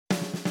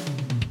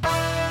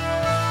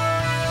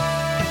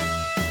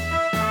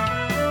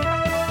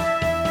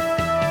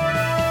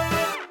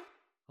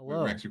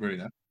actually ready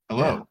now.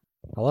 Hello.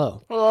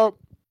 Hello. Hello.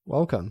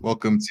 Welcome.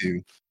 Welcome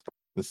to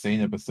the Sane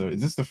episode.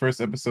 Is this the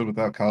first episode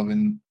without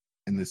Calvin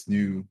in this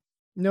new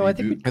No, I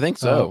think reboot? we. I think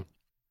so.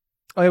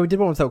 Oh yeah, we did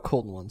one without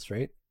Colton once,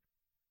 right?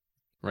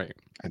 Right.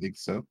 I think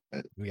so.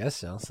 I guess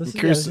so. So I'm this is,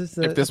 curious this is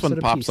if this one episode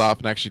of pops peace. off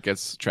and actually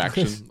gets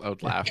traction. I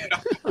would laugh.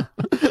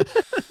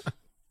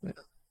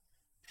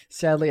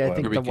 Sadly, I Well,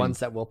 think we the can- ones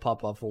that will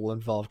pop off will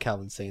involve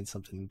Calvin saying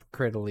something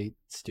incredibly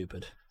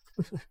stupid.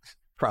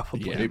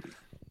 Probably. Yeah. Maybe.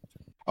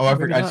 Oh, I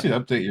Maybe forgot. I not. should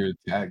update your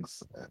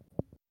tags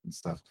and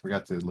stuff.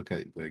 Forgot to look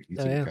at the YouTube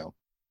yeah. account.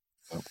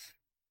 Well,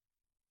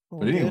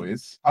 But good.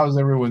 anyways, how's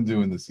everyone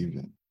doing this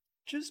evening?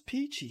 Just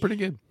peachy. Pretty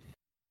good.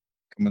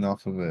 Coming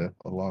off of a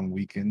long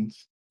weekend.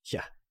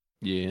 Yeah.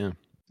 Yeah.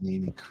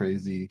 Any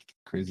crazy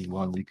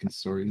long weekend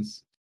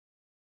stories?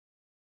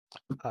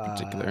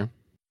 Particular.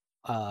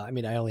 I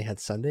mean, I only had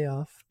Sunday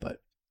off,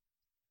 but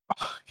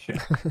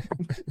Yeah.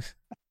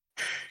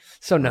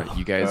 so no. Right,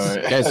 you guys,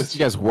 Alright. you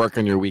guys work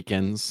on your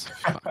weekends.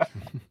 Fuck.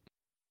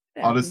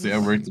 Honestly, I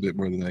worked a bit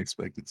more than I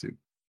expected to.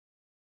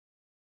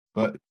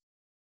 But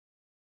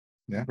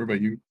yeah, what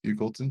about you,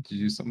 Colton? Did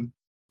you do something?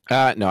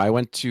 No, I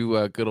went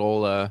to good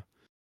old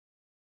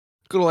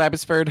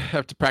Abbotsford. I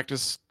have to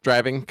practice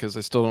driving because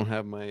I still don't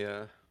have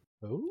my.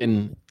 Ooh.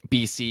 In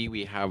BC,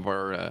 we have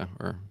our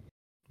or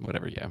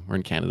whatever. Yeah, we're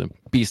in Canada.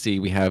 BC,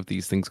 we have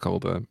these things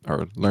called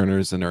our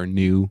learners and our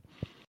new,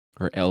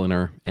 our L and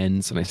our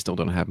N's, and I still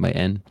don't have my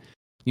N.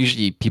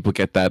 Usually, people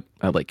get that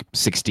at like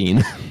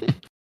 16.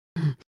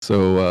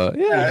 So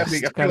Yeah, I just mean,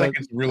 I feel kinda- like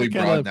it's really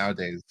kinda- broad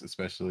nowadays,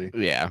 especially.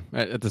 Yeah,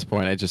 at this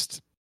point,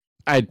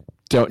 I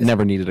don't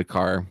never needed a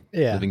car.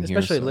 Yeah, living here,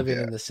 especially so- living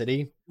Yeah. in the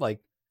city. Like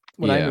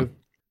when I Yeah. moved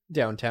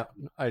downtown,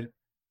 I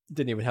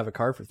didn't even have a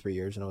car for 3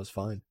 years, and I was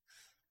fine.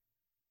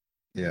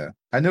 Yeah,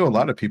 I know a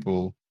lot of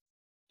people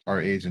our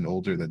age and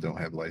older that don't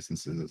have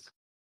licenses.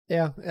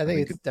 Yeah, I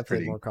think it's definitely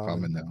pretty more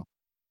common. now.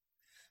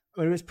 I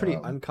mean, it was pretty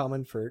Um,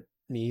 uncommon for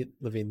me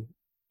living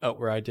out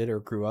where I did or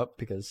grew up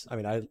because I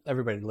mean,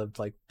 everybody lived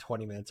like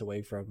 20 minutes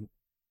away from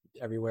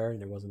everywhere,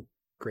 and there wasn't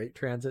great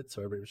transit,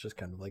 so everybody was just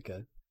kind of like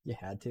you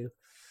had to.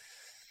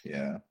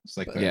 Yeah, it's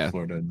like But- that Yeah. in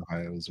Florida and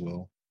Ohio as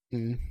well.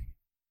 Mm.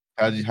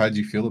 How'd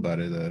you feel about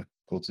it,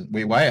 Colton?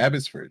 Wait, why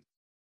Abbotsford?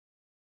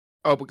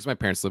 Oh, because my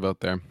parents live out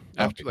there.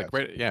 After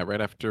Okay, gotcha. right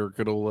after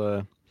good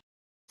old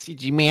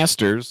CG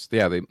Masters.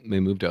 Yeah, they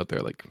moved out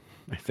there like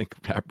I think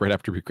right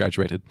after we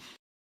graduated.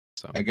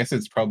 So I guess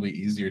it's probably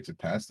easier to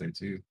pass there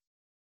too.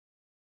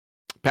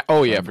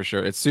 oh yeah, Um, for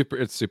sure. It's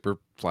super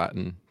flat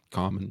and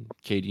calm. And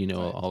Kate, you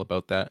know Right. all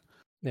about that.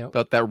 Yeah,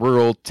 About that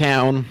rural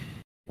town.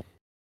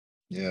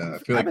 Yeah, I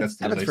feel like that's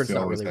the place Abbotsford's to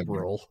not always really have your-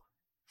 rural.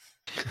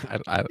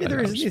 I Neither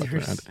I'm is just fucking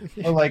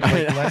around. Oh, like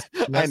I, less,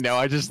 I less know.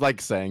 I just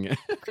like saying it.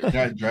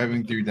 not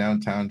driving through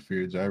downtown for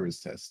your driver's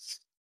tests.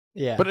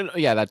 Yeah, But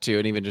yeah, that too,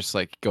 and even just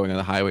like going on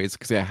the highways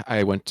because yeah,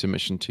 I went to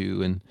Mission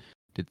 2 and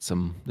did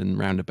some then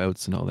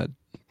roundabouts and all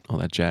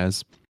that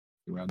jazz.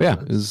 Around But yeah,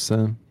 the it was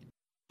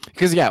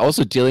because yeah,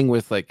 also dealing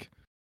with like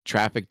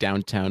traffic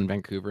downtown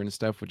Vancouver and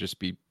stuff would just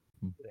be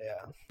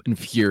yeah.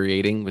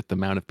 infuriating with the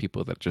amount of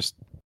people that just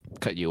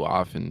cut you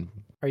off and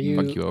Are fuck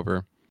you you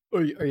over.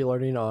 are you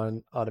learning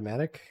on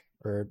automatic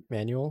or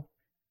manual?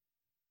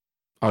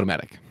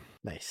 Automatic.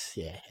 Nice,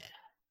 yeah.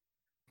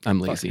 I'm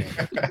lazy.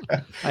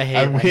 I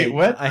hate.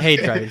 what? I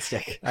hate driving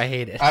stick. I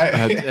hate it.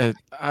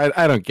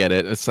 I don't get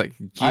it. It's like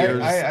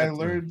gears. I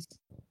learned.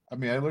 I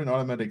mean, I learned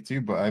automatic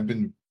too, but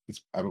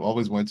I've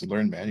always wanted to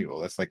learn manual.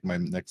 That's like my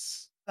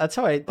next. That's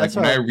how I. Like That's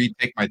when how I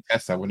retake my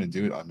test, I want to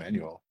do it on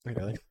manual.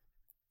 really.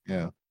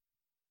 Yeah.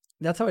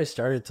 That's how I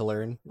started to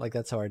learn. Like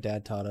that's how our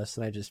dad taught us,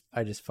 and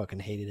I just fucking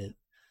hated it.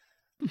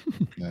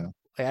 Yeah.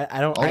 Like, I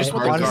don't. I just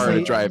want the car to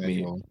honestly, drive me.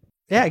 manual.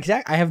 Yeah,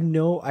 exactly. I have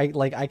no. I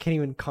can't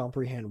even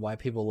comprehend why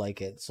people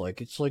like it. It's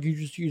like you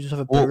just have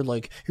a Well- better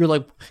like you're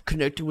like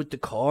connected with the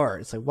car.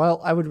 It's like,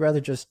 well, I would rather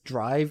just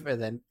drive and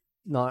then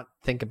not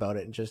think about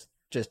it and just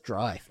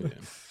drive. Yeah.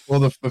 Well,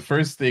 the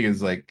first thing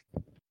is like,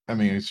 I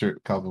mean, I'm sure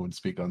Calvin would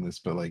speak on this,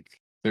 but like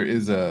there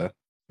is a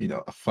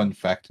fun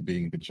fact to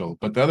being in control.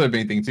 But the other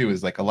main thing too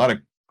is like a lot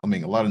of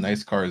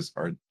nice cars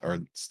are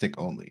stick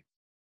only.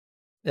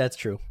 That's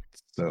true.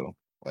 So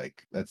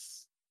like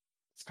it's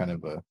kind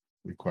of a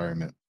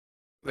requirement.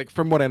 Like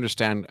from what I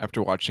understand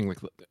after watching like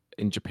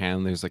in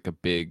Japan there's like a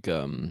big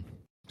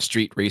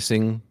street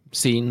racing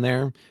scene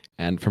there,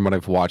 and from what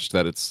I've watched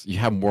that it's you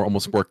have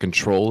almost more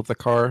control of the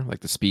car,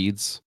 like the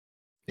speeds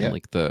Yeah. and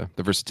like the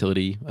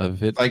versatility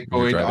of it. It's like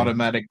when you're going driving.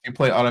 automatic. You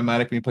play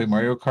automatic when you play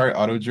Mario Kart,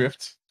 auto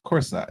drift. Of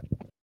course not.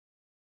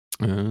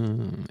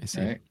 I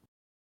see. Right?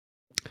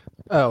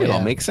 Oh It yeah,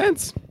 all makes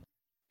sense.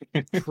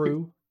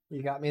 true.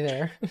 You got me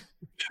there.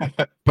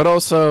 But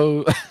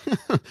also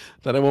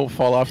that I won't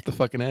fall off the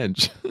fucking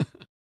edge.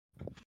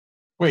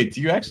 Wait,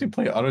 do you actually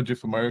play auto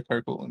drift for Mario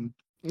Kart, Colton?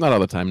 Not all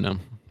the time, no.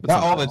 That's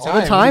Not all the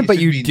All the time, It but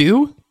should you be-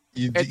 do.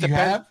 You It depends.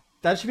 have?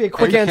 That should be a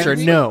quick depends. answer.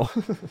 No.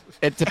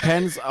 It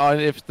depends on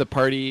if the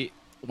party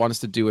wants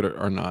to do it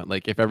or not.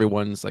 Like if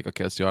everyone's like,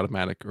 okay, let's do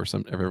automatic, or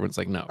everyone's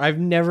like, no. I've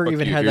never Fuck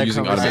even you, had you're that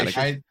using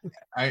conversation.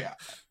 automatic.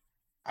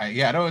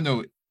 I don't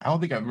know I don't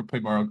think I've ever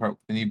played Mario Kart with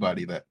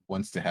anybody that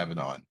wants to have it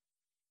on.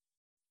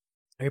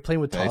 Are you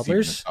playing with That I see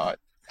even toddlers? thought.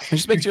 It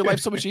just makes your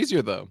life so much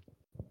easier, though.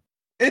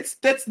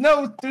 There's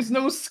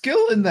no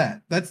skill in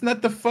that. That's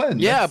not the fun.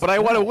 Yeah, That's but I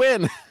want to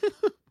win.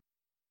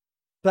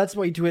 That's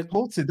why you do it.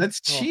 Colton, that's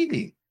Oh.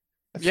 cheating.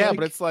 That's Yeah, like-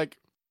 but it's like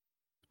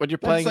when you're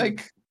that's playing.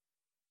 like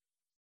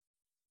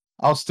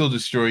I'll still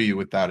destroy you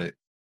without it.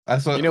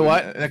 That's what You know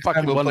what? Next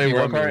Fucking time we'll play 1v1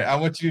 Mario Kart. me. I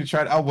want you to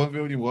try. I'll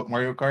 1v1 you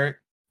Mario Kart.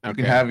 You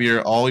Okay. can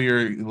have all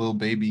your little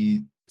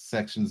baby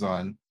sections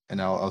on,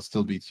 and I'll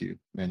still beat you,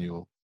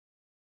 Manuel,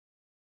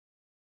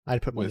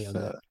 I'd put money with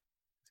on that.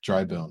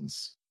 dry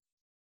bones.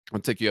 I'll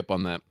take you up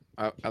on that.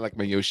 I like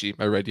my Yoshi,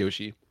 my red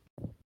Yoshi.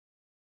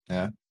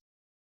 I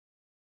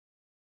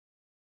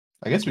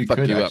guess we Fuck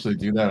could you up. actually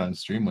do that on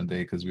stream one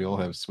day because we all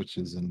have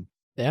switches and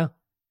Yeah.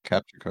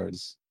 capture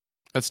cards.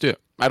 Let's do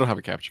it. I don't have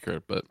a capture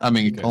card, but I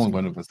mean, You guys only can.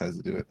 one of us has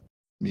to do it.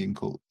 Me and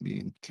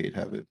Kate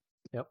have it.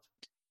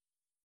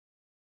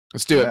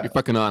 let's do it. Yeah. You're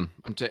fucking on.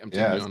 I'm taking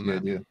Yeah, you that's a on good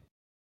that. idea.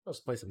 Let's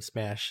play some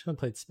Smash. I haven't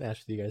played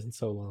Smash with you guys in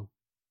so long.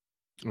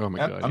 Oh my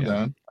Yep, god. I'm yeah.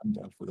 down. I'm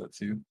down for that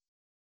too.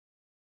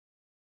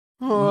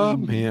 Oh Ooh.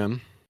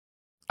 man.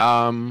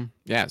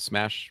 Yeah,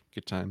 Smash,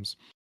 good times.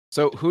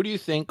 So, who do you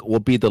think will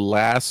be the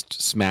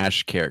last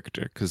Smash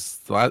character? Because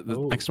the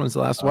Oh. next one's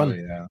the last Oh one.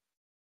 yeah.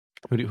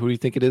 Who do you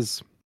think it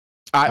is?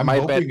 I'm My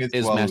bet hoping it's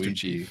is Master Waluigi.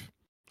 Chief.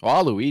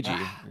 Waluigi.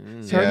 Ah, Mm.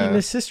 He's already Yeah.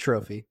 missed his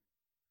trophy.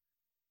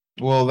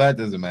 Well, that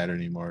doesn't matter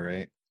anymore,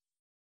 right?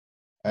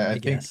 I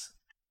think guess.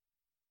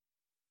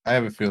 I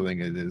have a feeling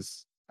it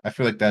is. I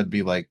feel like that'd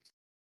be like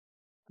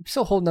I'm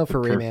still holding out the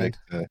for Rayman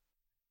perfect.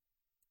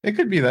 It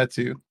could be that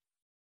too.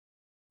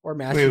 or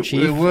Master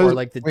Chief or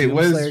like the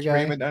what is Doomslayer guy.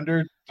 Raymond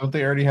under? Don't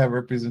they already have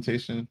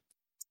representation?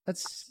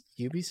 That's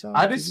Ubisoft.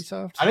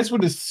 I just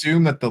would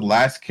assume that the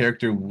last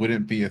character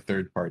wouldn't be a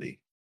third party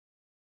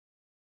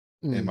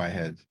in Mm, my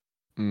head,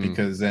 Mm.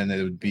 because then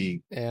it would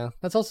be yeah,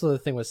 that's also the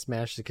thing with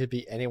Smash. It could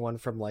be anyone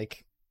from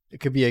like it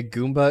could be a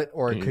Goomba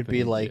or it could be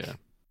Anything, like yeah.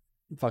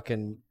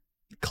 fucking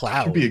it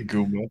Cloud. could be a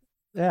Goomba.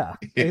 Yeah.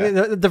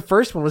 Yeah. The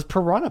first one was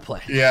Piranha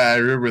Plant. Yeah, I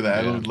remember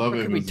that. I Yeah. would love Or it.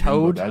 it if could be was Goomba.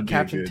 Toad, That'd be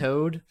Captain good.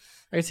 Toad.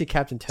 I can see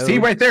Captain Toad. See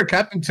right there,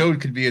 Captain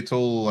Toad could be a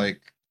total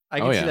like. I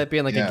can Oh, see yeah. that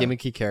being like Yeah. a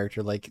gimmicky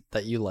character like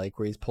that you like,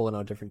 where he's pulling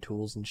out different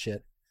tools and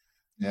shit.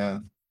 Yeah,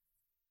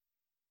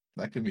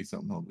 that could be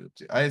something I'll do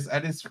too. I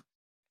just,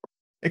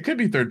 it could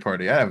be third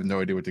party. I have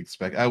no idea what to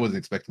expect. I wasn't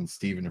expecting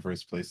Steve in the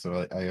first place,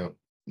 so I don't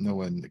know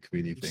when it could be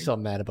I'm anything. still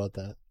mad about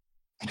that.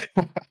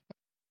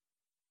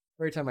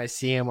 Every time I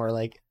see him or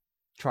like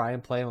try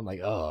and play him, I'm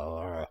like,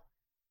 oh.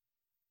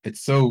 It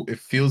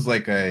feels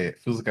like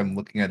I'm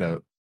looking at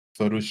a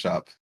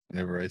Photoshop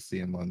whenever I see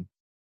him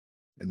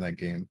in that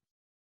game.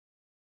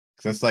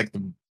 Because that's like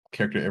the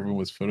character everyone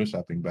was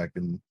photoshopping back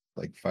in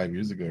like 5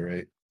 years ago,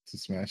 right? To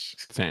Smash.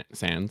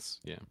 Sans.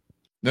 Yeah.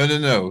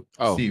 No.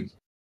 Oh. Steve.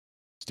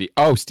 Steve.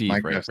 Oh, Steve.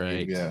 Minecraft Right. Steve,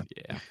 Right. yeah.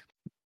 Yeah.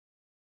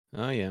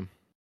 Oh yeah.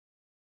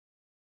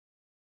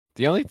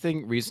 The only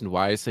reason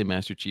why I say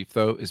Master Chief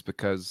though is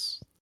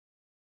because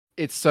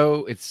it's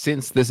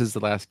since this is the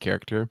last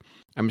character,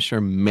 I'm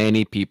sure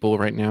many people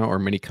right now or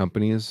many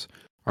companies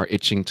are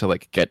itching to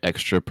like get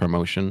extra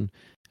promotion,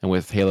 and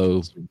with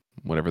Halo,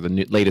 whatever the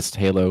latest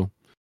Halo,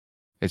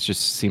 it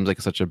just seems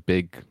like such a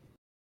big,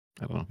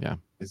 I don't know, yeah.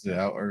 Is it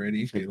out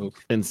already? Halo?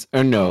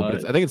 Or no,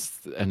 but I think it's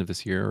the end of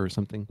this year or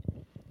something.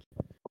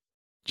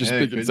 Just Yeah, it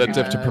big could be.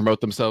 incentive to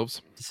promote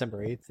themselves.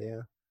 December 8th,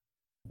 yeah.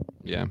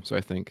 Yeah, so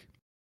I think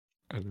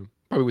I don't know,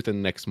 probably within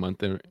the next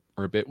month or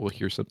a bit we'll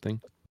hear something.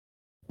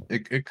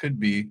 It could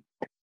be.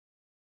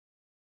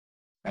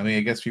 I mean,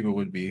 I guess people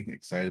would be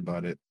excited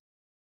about it.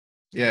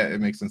 Yeah, it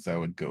makes sense that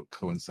would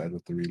coincide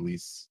with the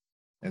release,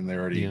 and they're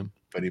already Yeah.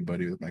 buddy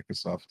with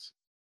Microsoft.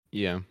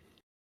 Yeah.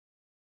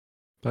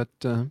 But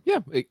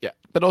yeah,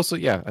 but also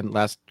yeah, and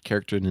last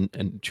character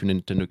and two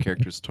Nintendo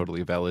characters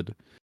totally a valid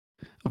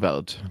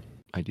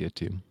idea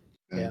too.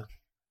 Yeah.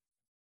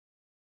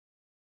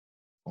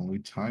 Only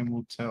time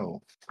will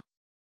tell.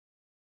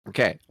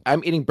 Okay,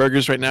 I'm eating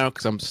burgers right now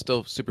because I'm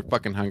still super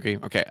fucking hungry.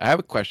 Okay, I have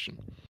a question.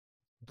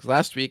 Because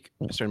last week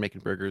I started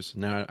making burgers.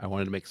 Now I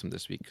wanted to make some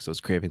this week because I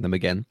was craving them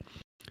again.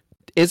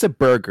 Is a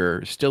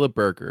burger still a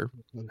burger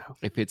No.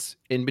 if it's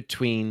in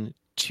between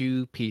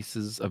two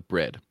pieces of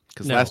bread?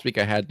 Because No. last week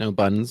I had no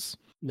buns,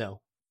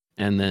 No.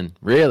 and then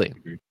really,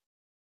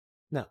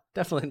 No,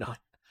 definitely not.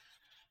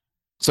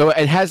 so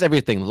it has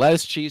everything: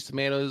 lettuce, cheese,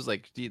 tomatoes,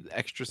 like the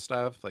extra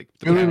stuff, like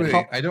the Wait.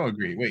 patty. I don't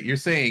agree. Wait, you're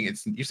saying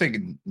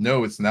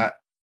no, it's not.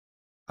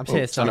 I'm saying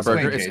Oh, it's It's not a not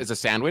Explain, burger. Kate. It's a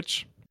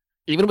sandwich,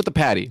 even with the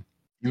patty.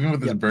 Even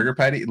with the Yep. burger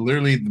patty,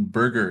 literally the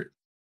burger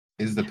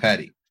is the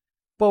patty.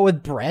 But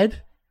with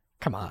bread?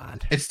 Come on.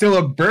 It's still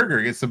a burger.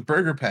 It's a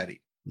burger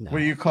patty. No. What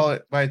do you call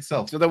it by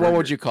itself? So then, what would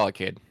Burger. you call it,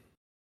 Cade?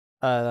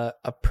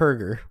 A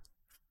burger.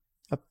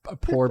 A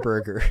poor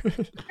burger.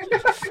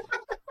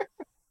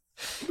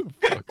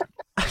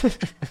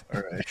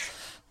 All right.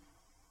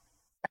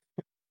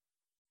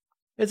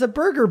 It's a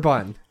burger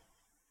bun.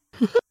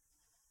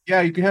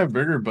 Yeah, you can have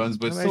burger buns,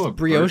 but it's A still nice a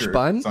brioche burger.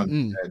 bun? It's on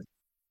Mm. bread.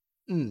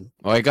 Oh,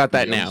 I got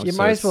that You now. You so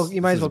might as well this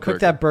is a cook burger.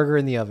 that burger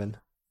in the oven.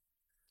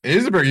 It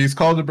is a burger. He's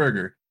called a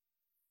burger.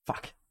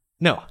 Fuck.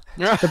 No,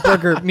 the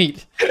burger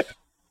meat.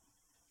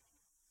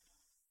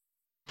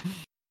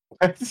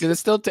 Because it's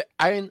still. The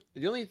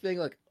only thing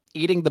like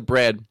eating the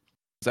bread,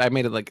 because I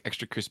made it like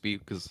extra crispy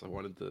because I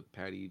wanted the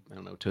patty, I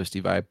don't know,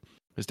 toasty vibe.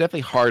 It was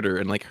definitely harder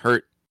and like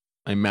hurt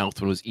my mouth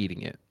when I was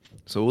eating it.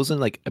 So it wasn't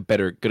like a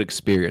good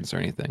experience or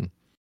anything.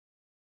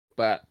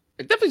 But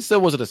it definitely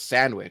still wasn't a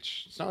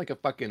sandwich. It's not like a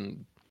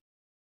fucking.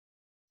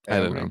 I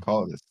don't know.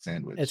 Call it a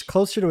sandwich. It's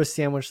closer to a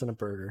sandwich than a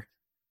burger.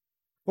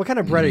 What kind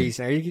of bread are you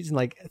using? Are you using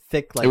like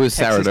thick, like it was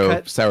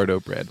Texas sourdough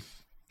bread.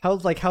 How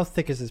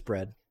thick is this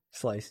bread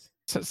sliced?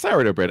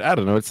 Sourdough bread. I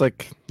don't know. It's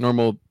like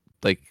normal,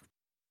 like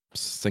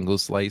single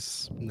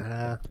slice.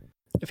 Nah.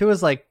 If it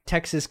was like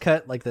Texas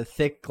cut, like the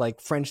thick,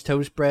 like French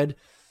toast bread,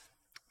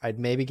 I'd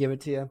maybe give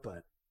it to you.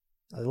 But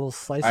a little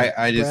slice of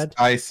bread.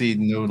 I see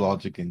no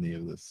logic in any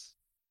of this.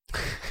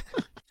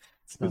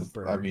 It's not a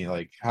burger. I mean,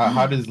 like,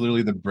 how does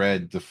literally the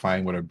bread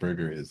define what a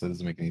burger is? That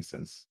doesn't make any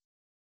sense.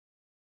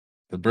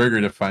 The burger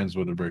defines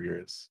what a burger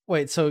is.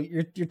 Wait, so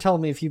you're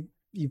telling me if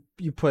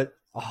you put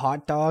a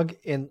hot dog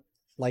in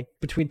like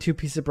between two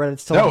pieces of bread,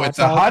 it's still a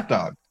hot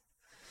dog.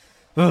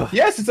 Ugh.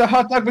 Yes, it's a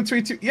hot dog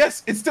between two.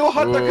 Yes, it's still a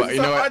hot dog. It's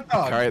a hot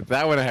dog. All right,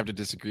 that one I have to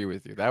disagree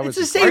with you. That was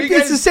the same.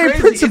 It's the same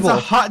principle. It's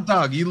a hot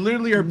dog. You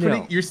literally are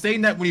putting. No. You're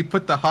saying that when you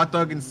put the hot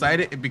dog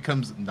inside it, it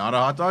becomes not a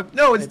hot dog.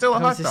 No, it's still a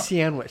hot dog. It's a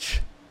sandwich.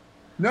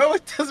 No,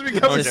 it doesn't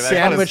become a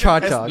sandwich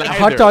hot dog. A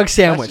hot dog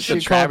sandwich.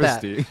 You call it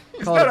that.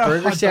 Call it a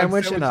burger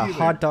sandwich and a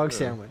hot dog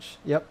sandwich.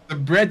 Yep. The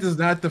bread does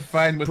not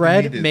define what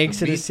bread the meat is.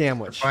 Makes it a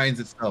sandwich.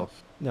 Defines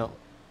itself. No.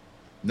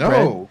 No.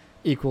 Bread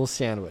equals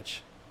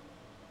sandwich.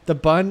 The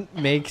bun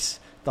makes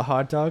the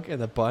hot dog,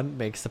 and the bun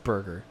makes the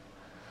burger.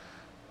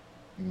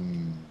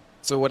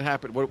 So what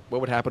happened? What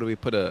would happen if we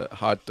put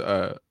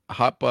a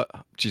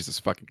Jesus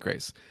fucking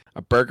Christ,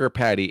 a burger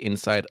patty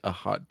inside a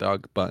hot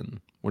dog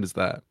bun? What is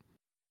that?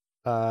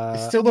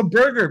 It's still a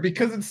burger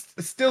because it's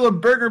still a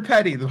burger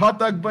patty. The hot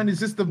dog bun is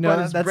just the bun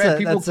is bread.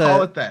 People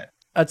call it that.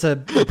 That's a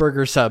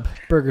burger sub.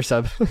 Burger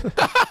sub.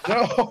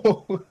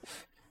 No.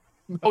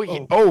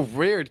 Oh,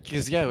 weird.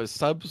 Because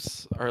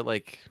subs are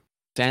like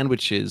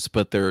sandwiches,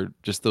 but they're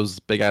just those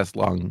big ass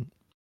long,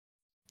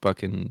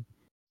 fucking.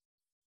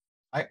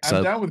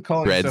 I'm down with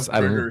calling stuff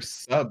burger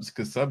subs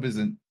because sub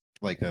isn't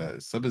like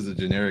sub is a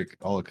generic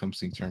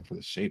all-encompassing term for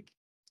the shape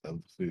of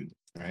the food,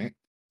 right?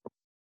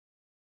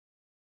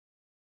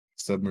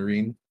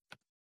 Submarine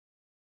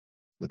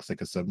looks like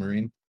a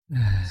submarine.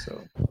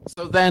 So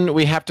then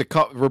we have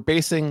to we're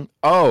basing.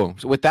 So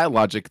with that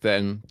logic,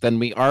 then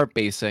we are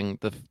basing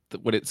the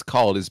what it's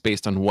called is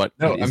based on what.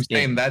 No, I'm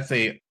saying that's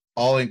a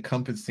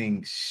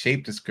all-encompassing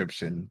shape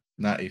description,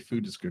 not a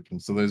food description.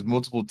 So there's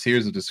multiple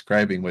tiers of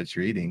describing what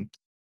you're eating,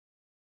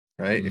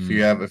 right? If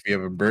you have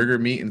a burger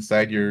meat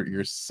inside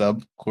your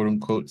sub quote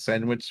unquote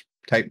sandwich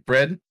type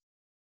bread,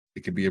 it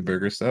could be a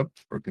burger sub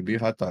or it could be a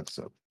hot dog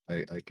sub.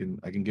 I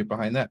can get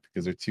behind that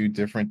because they're two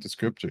different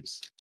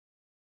descriptors.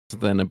 So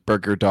then a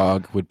burger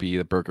dog would be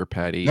the burger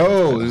patty.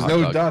 No, there's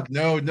no dog.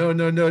 No.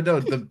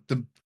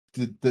 The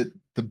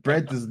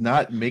bread does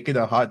not make it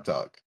a hot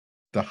dog.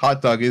 The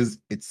hot dog is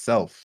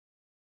itself.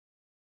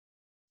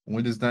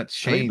 One does not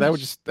change. That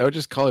would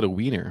just call it a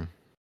wiener.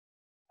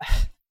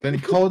 Then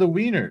call it a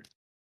wiener.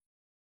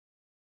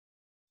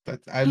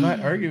 I'm not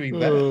arguing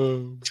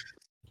that.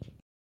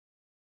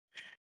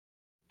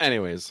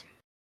 Anyways.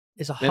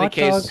 Is a hot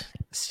dog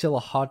still a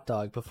hot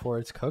dog before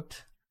it's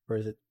cooked? Or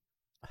is it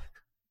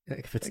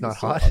if it's not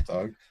hot? Hot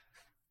dog.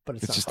 But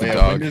it's not just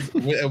hot. a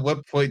dog. At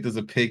what point does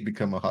a pig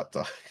become a hot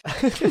dog?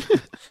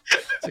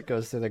 It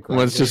goes through the grinder.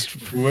 Well, it's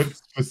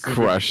just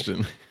crushed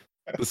and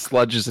the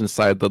sludge is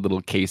inside the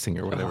little casing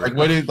or whatever.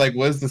 What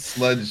is the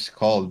sludge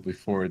called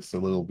before it's a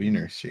little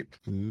wiener shape?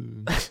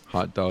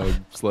 Hot dog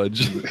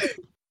sludge.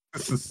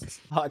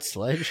 Hot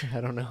sludge?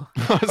 I don't know.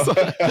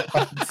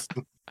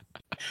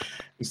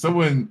 If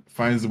someone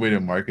finds a way to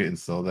market and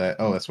sell that,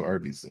 that's what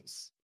Arby's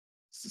is.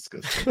 It's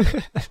disgusting.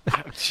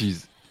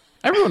 Jeez.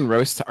 Everyone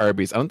roasts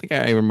Arby's. I don't think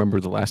I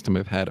remember the last time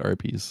I've had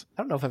Arby's.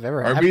 I don't know if I've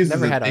ever Arby's. I've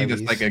never had Arby's.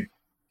 Arby's. That's like a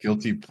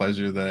guilty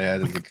pleasure that I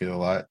had as a kid a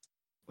lot.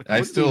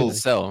 I still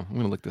sell. I'm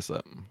gonna look this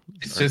up.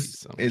 It's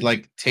just it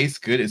like tastes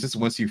good. It's just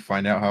once you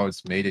find out how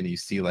it's made and you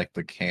see like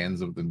the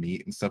cans of the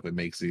meat and stuff, it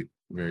makes it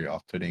very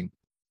off-putting.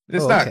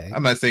 It's not. Okay.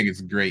 I'm not saying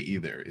it's great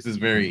either. It's just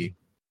very.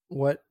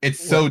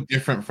 So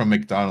different from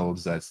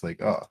McDonald's. That's like,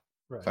 right.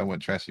 If I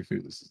want trashy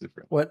food, this is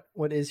different.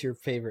 What is your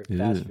favorite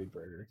fast food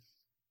burger?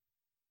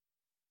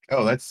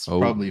 Oh, that's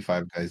probably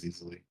Five Guys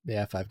easily.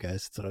 Yeah, Five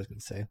Guys. That's what I was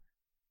gonna say.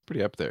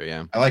 Pretty up there,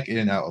 yeah. I like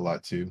In-N-Out a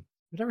lot too.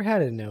 I've never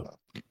had In-N-Out.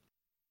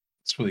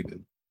 It's really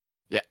good.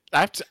 Yeah,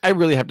 I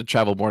really have to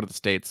travel more to the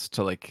States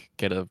to like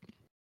get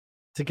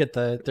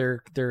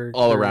their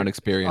all around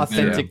experience,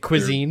 authentic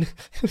cuisine.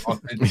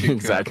 Authentic,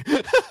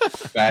 exactly.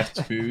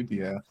 Fast food,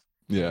 yeah.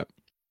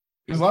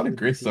 There's a lot of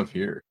great stuff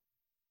here.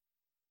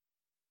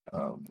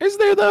 Is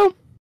there though?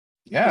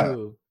 Yeah.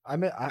 Ooh, I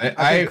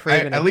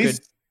at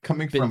least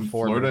coming from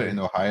Florida and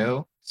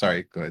Ohio.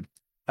 Sorry, go ahead.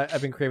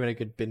 I've been craving a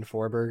good Bin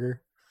 4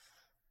 burger.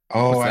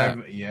 Oh, What's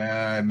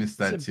that? I missed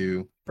that It's a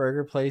too.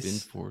 Burger Bin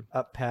place for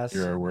up past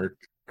Your work.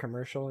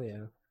 commercial,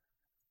 yeah.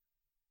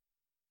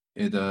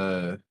 It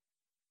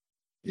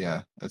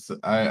yeah, I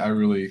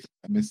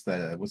missed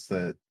that. What's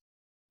that?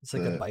 It's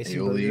like a The bison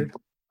aioli. burger.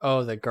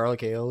 Oh, the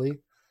garlic aioli.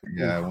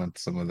 Yeah, I Oof. want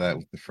some of that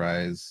with the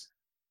fries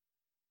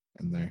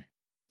in there.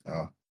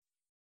 Oh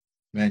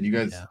man, you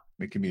guys Yeah.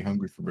 making me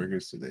hungry for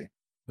burgers today.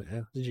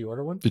 Yeah. Did you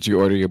order one? Did you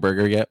order your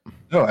burger yet?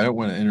 No, I don't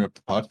want to interrupt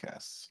the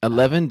podcast.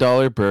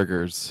 $11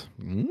 burgers.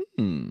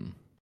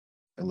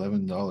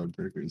 $11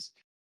 burgers.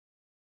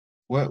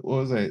 What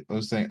was I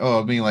was saying?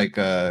 Oh, I mean like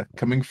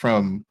coming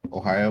from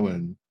Ohio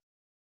and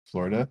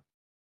Florida,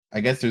 I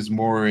guess there's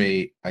more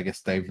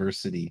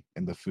diversity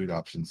in the food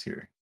options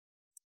here.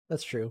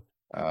 That's true.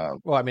 Uh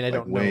Well, I mean, I like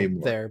don't way know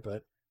more. there,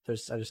 but I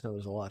just know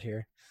there's a lot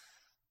here.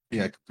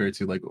 Yeah, compared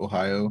to like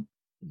Ohio,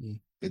 Mm.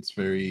 it's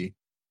very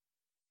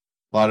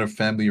a lot of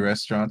family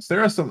restaurants.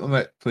 There are some, I'm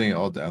not putting it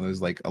all down.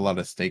 There's like a lot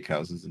of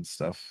steakhouses and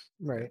stuff.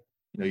 Right.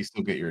 You know, you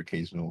still get your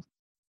occasional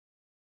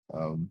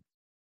um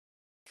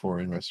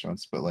foreign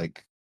restaurants, but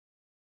like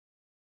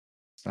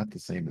it's not the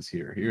same as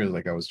here. Here,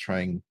 like I was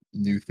trying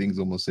new things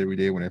almost every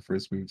day when I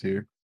first moved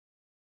here.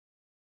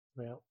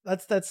 Well,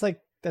 that's like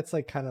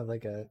kind of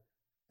like a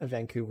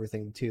Vancouver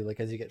thing too.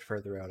 Like as you get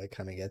further out, it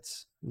kind of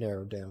gets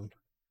narrowed down.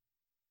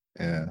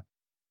 Yeah.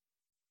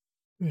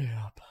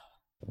 Yeah.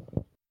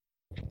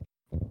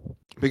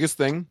 Biggest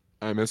thing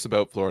I miss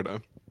about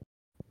Florida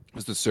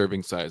was the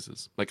serving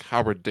sizes. Like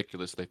how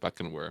ridiculous they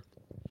fucking were.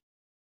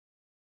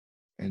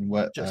 And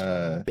what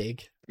Just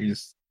big. you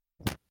just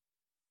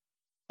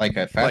like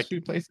at fast Like,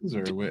 food places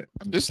or what?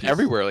 I'm Just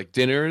everywhere, like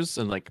dinners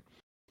and like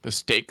the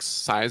steaks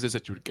sizes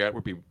that you would get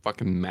would be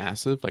fucking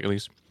massive. Like at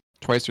least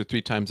twice or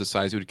three times the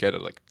size you would get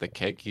at like the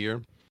keg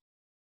here.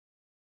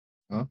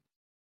 Huh?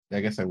 Yeah,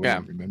 I guess I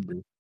wouldn't remember.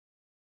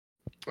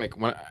 Like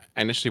when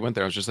I initially went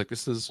there, I was just like,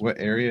 "This is What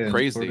area in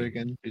crazy." Florida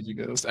again did you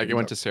go? I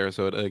went to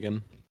Sarasota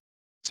again,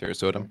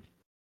 Sarasota, Oh.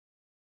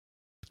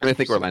 and I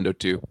think Orlando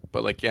too.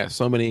 But like, yeah,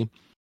 so many.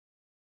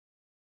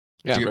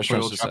 Yeah, Did you get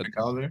restaurants Pollo just said.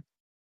 Tropical there?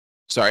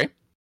 Sorry,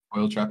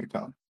 Pollo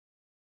Tropical.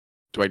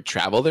 do I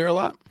travel there a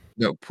lot?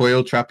 No,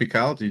 Pollo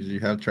Tropical. Did you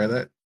try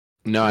that?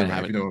 No, I Never,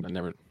 haven't. you know- I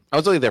never. I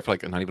was only there for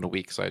like not even a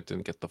week, so I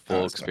didn't get the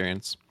full it's fine.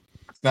 experience.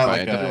 It's not Oh,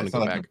 like I definitely wanna it's go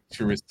not like back. a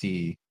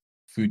touristy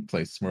food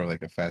place. It's more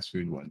like a fast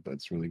food one, but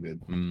it's really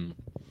good. Mm.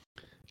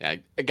 Yeah,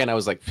 again, I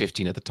was like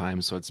 15 at the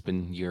time, so it's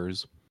been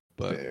years.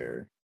 But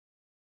There.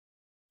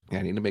 yeah,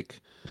 I need to make.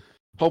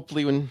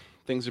 Hopefully, when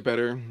things are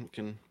better, we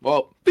can.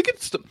 Well, we can.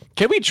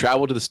 Can we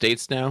travel to the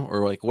States now,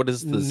 or like, what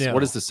is this? No.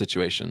 What is the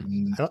situation?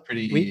 Mm, I don't-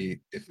 pretty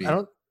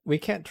iffy. We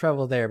can't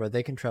travel there, but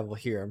they can travel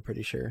here, I'm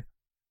pretty sure.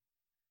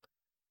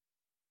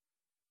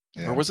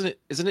 Yeah. Or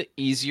isn't it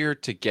easier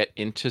to get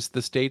into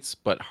the States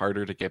but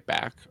harder to get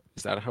back?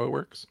 Is that how it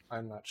works?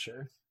 I'm not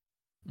sure.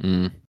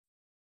 Mm.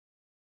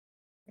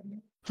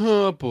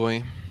 Oh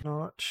boy.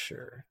 Not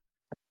sure.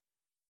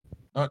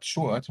 Not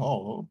sure at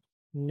all.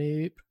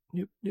 Nope.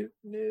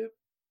 Nope.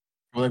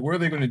 Well, like, what are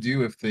they going to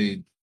do if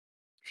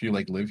you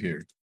like live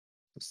here?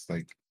 Just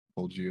like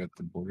hold you at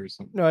the border or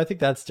something? No, I think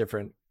that's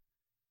different.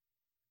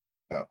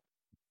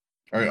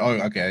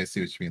 Okay, I see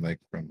what you mean. Like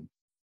from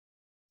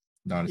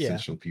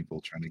non-essential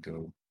people trying to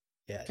go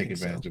Yeah. I take think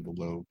so. advantage of a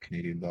low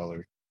Canadian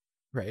dollar.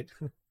 Right.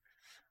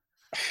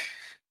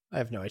 I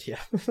have no idea.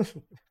 I'm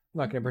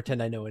not going to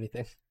pretend I know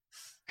anything.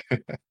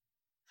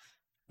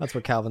 That's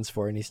what Calvin's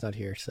for, and he's not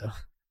here, so.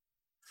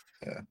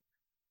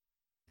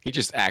 He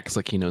just acts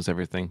like he knows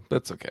everything.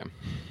 That's okay.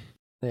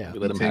 Yeah. We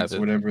let He him have takes it.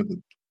 whatever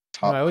the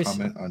top I always-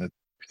 comment on a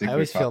particular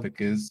always feel- topic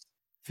is.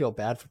 Feel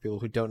bad for people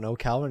who don't know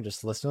Calvin,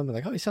 just listen to him and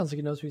like, oh, he sounds like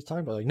he knows what he's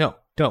talking about. Like, no,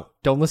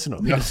 don't listen to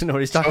him. He No. doesn't know what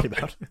he's talking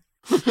about.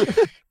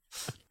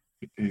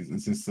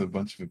 It's just a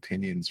bunch of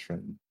opinions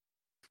from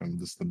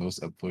just the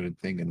most upvoted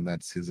thing, and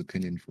that's his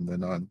opinion from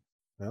then on.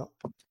 Well,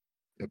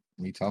 Yep,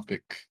 any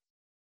topic.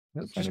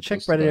 well, Find just a check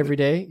post Reddit about every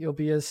day. You'll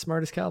be as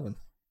smart as Calvin.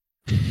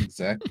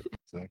 Exactly.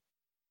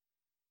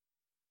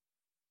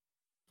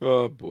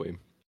 Oh boy.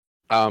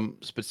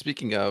 But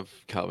speaking of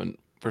Calvin,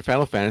 for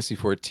Final Fantasy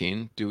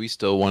 14, do we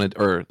still want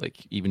to, or like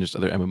even just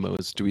other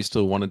MMOs, do we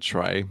still want to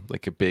try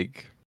like a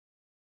big,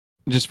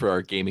 just for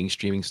our gaming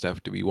streaming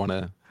stuff? Do we want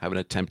to have an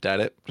attempt at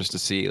it just to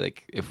see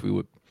like if we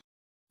would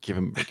give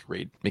him like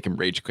make him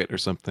rage quit or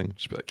something?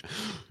 Just be like,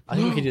 I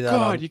think we could do that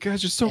God, on you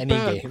guys are so Any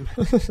bad. game.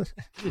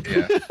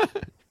 Yeah.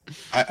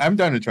 I'm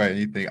down to try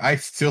anything. I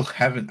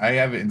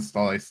have it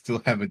installed. I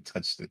still haven't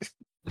touched it.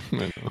 I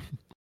know.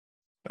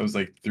 That was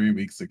like 3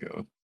 weeks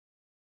ago.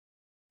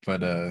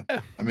 But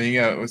Yeah. I mean,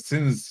 yeah, as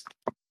soon as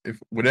if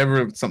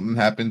something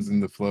happens in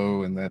the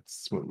flow and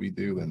that's what we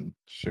do, then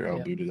sure, I'll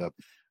Yeah. boot it up.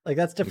 Like,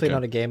 that's definitely Okay.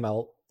 not a game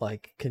I'll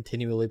like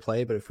continually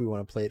play, but if we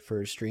want to play it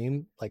for a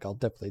stream, like I'll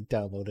definitely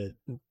download it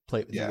and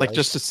play it with Yeah. you Like guys.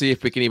 just to see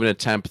if we can even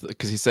attempt,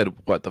 because he said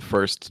what the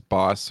first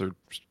boss or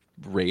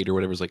raid or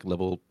whatever is like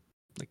level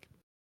like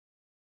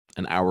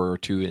an hour or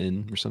two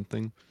in or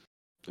something.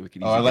 So we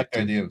could Oh, I easily like get the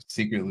to. idea of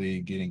secretly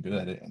getting good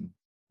at it and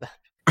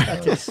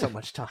That takes so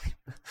much time.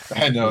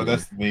 I know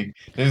that's the thing.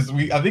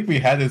 I think we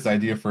had this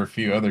idea for a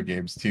few other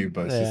games too,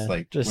 but it's just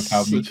like just with how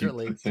much he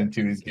secretly. puts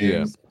into these Yeah.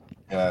 games.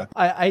 Yeah.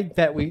 I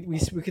bet we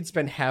could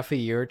spend half a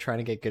year trying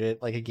to get good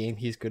at like a game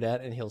he's good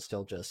at, and he'll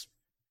still just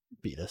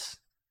beat us.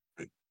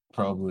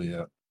 Probably,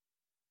 yeah.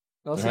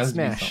 Unless There it's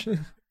has to be Smash.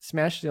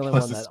 Smash is the only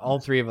Unless one it's that all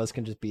Smash. three of us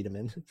can just beat him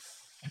in.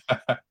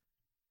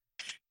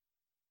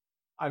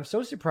 I'm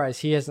so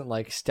surprised he hasn't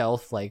like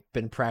stealth like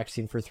been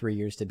practicing for 3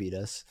 years to beat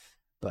us,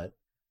 but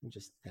he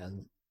just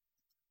hasn't.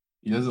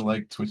 He doesn't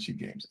like twitchy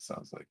games, it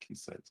sounds like he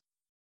said.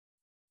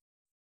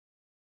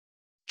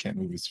 Can't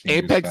move his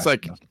fingers. Apex, fast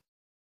like enough.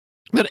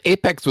 that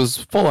Apex was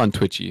full on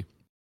twitchy.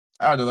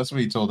 I don't know, that's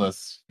what he told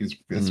us.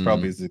 It's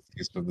probably his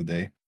excuse for the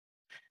day.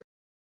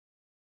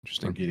 For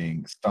Interesting.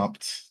 getting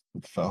stomped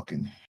with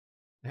Falcon.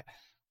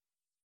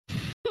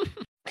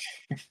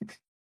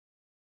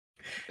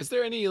 Is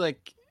there any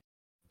like?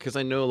 Because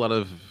I know a lot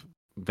of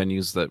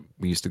venues that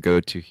we used to go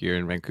to here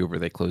in Vancouver,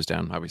 they closed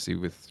down, obviously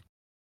with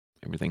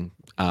everything.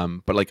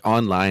 But like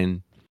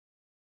online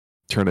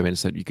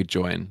tournaments that you could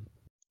join,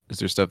 is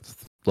there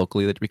stuff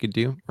locally that we could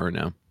do or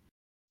no?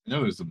 I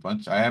know there's a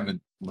bunch. I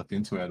haven't looked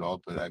into it at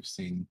all, but I've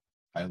seen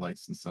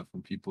highlights and stuff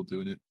from people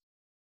doing it,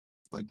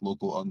 like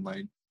local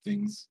online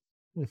things.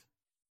 Hmm.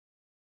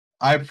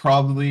 I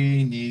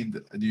probably need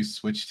a new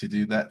Switch to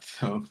do that,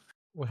 though.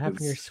 What happened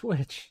to your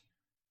Switch?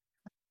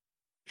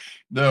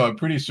 No, I'm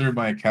pretty sure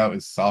my account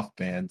is soft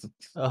banned.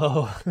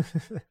 Oh.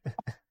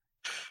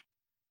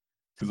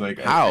 Because like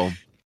How?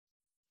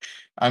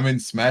 I'm in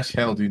Smash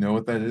Hell. Do you know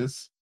what that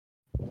is?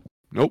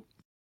 Nope.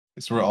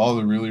 It's where all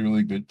the really,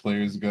 really good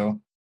players go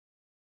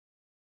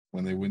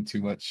when they win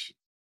too much.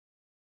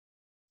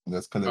 And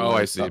that's because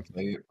I see.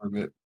 Playing it for a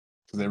bit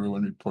because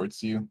everyone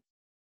reports you.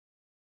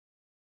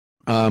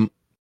 I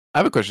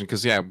have a question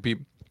because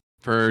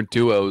for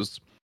duos,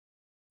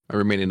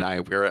 Remain and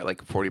I, we're at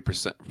like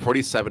 40%,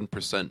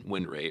 47%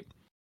 win rate.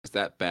 Is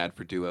that bad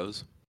for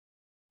duos?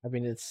 I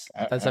mean,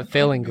 I that's don't a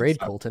failing think grade,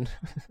 so. Colton.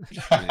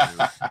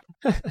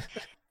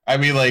 I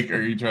mean, like,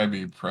 are you trying to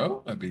be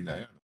pro? I mean,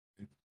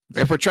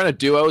 If we're trying to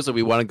duos and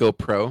we want to go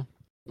pro,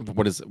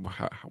 what is it?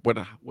 What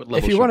level?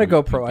 If you should want to we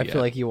go pro, I be feel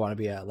at? like you want to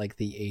be at like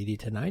the 80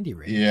 to 90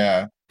 range.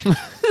 yeah.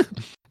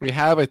 We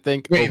have, I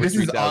think, Wait, over this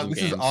is 3,000 this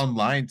games. is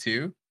online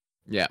too.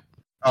 Yeah,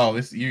 Oh,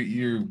 this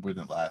you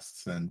wouldn't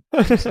last then.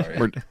 I'm sorry.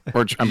 I'm You need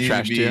to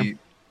trashed here. be-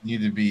 You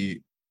need to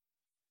be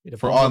You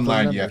for bump up those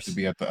online. You have numbers. to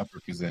be at the upper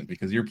percent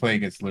because you're playing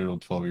against literal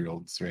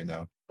 12-year-olds right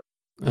now.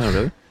 Oh,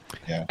 really?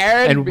 Yeah.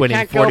 Aaron, and we winning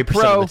can't go 40%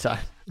 pro. of the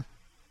time.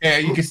 Yeah,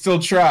 you can still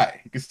try.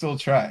 You can still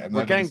try. I'm We're not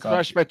gonna getting stop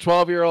crushed you. by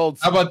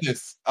 12-year-olds. How about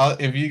this?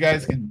 If you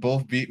guys can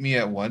both beat me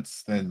at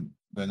once, then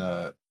you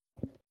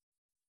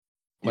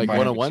Like might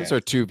have a 1-on-1s or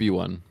chance.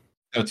 2v1?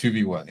 No,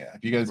 2v1. Yeah,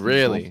 if you guys can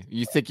Really?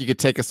 You think you could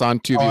take us on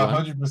both-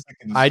 2v1? 100%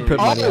 can I'd put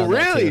destroy money you. on that,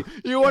 really? too.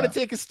 You want Yeah. to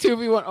take us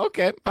 2v1?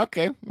 Okay. All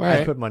I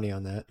right. put money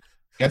on that.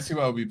 Guess who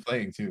I'll be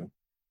playing too?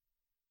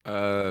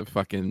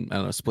 Fucking, I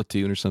don't know,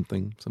 Splatoon or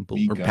something.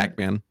 Me Or Gunner.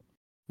 Pac-Man.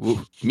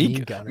 Ooh, Me me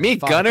Gunner. Me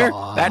Fuck Gunner?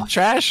 off. That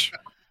trash?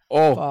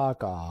 Oh,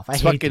 Fuck off. I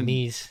It's hate the fucking-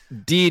 Mii's.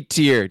 D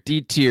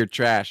tier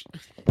trash.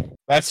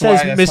 That's Says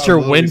why. That's how Mr.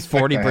 little Win respect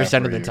I have 40%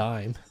 of for the you.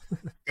 time.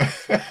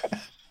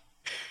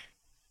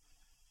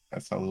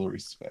 That's how little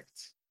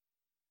respect.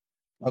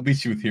 I'll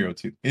beat you with Hero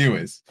too.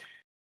 Anyways,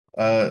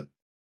 yeah,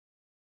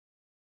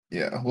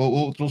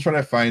 we'll try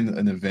to find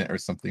an event or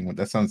something.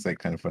 That sounds like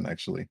kind of fun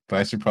actually.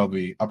 But I'll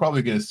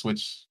probably get a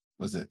Switch.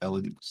 Was it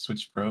LED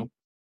Switch Pro?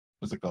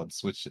 What's it called?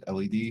 Switch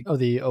LED? Oh,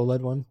 the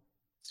OLED one?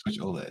 Switch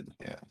OLED.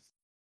 Yeah.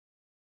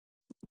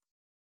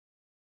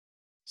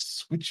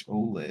 Switch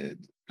OLED.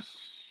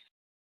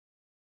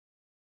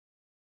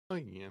 Oh,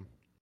 yeah.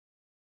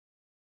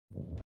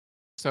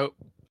 So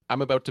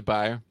I'm about to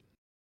buy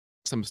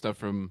some stuff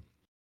from.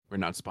 We're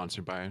not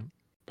sponsored by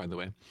the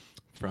way,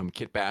 from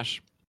Kit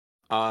Bash.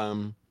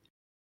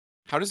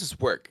 How does this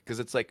work? Because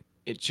it's like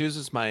it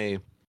chooses my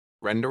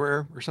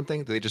renderer or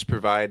something. Do they just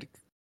provide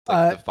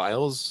like the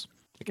files?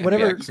 Like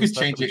whatever- NVX You and can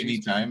stuff change that it we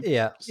choose? anytime.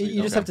 Yeah, So you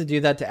you just don't- have to do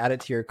that to add it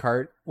to your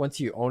cart. Once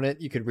you own it,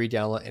 you could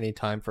re-download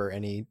anytime for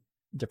any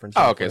different Oh,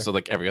 software. okay. So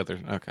like every other.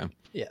 Okay.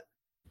 Yeah.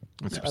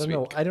 That's I don't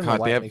know. sweet. I don't know God,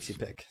 why they it have- makes you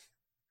pick.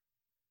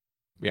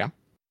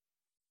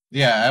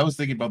 Yeah, I was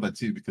thinking about that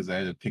too because I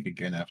had to pick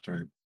again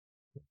after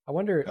I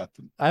wonder. I got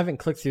them. I haven't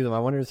clicked through them. I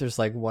wonder if there's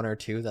like one or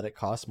two that it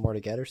costs more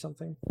to get or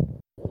something.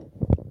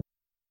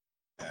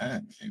 I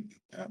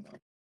don't know.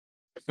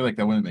 I feel like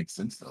that wouldn't make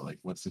sense though. Like,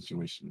 what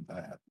situation would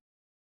that happen?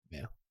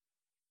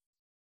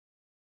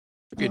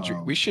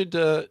 We should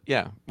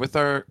with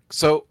our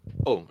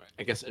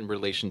I guess in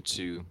relation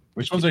to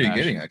Which ones are you Bash.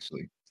 getting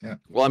actually? Yeah,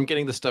 well, I'm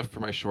getting the stuff for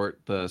my short,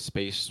 the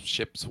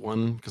spaceships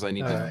one, because I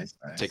need to Alright.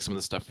 nice. take some of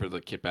the stuff for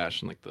the Kit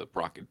Bash and like the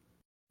rocket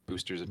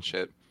boosters and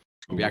shit.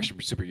 It'd be Cool.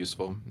 actually super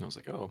useful. And I was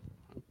like, oh,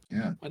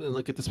 Yeah. I didn't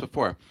look at this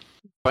before.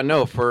 But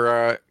no,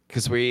 for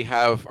because we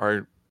have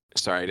our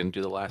sorry, I didn't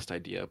do the last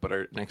idea, but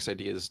our next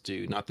idea is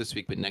due not this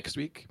week but next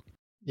week.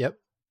 Yep.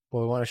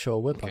 Well, we want to show a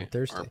whip on Our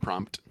Thursday.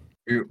 prompt.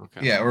 You-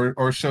 Okay. Yeah,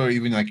 or show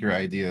even like your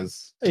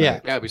ideas. Yeah.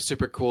 Yeah, it'd be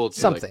super cool to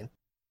Something.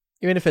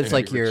 Even if it's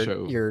Maybe like we could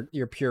show-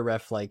 your pure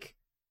ref like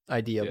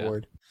idea Yeah.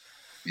 board.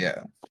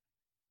 Yeah.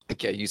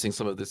 Like, yeah, using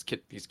some of these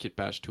kit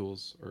bash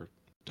tools or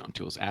not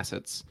tools,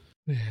 assets.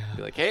 Yeah.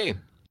 Be like, hey,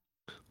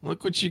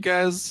 look what you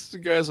guys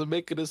are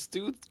making us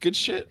do. Good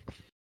shit.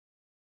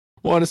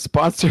 Want to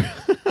sponsor?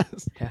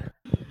 us? Yeah.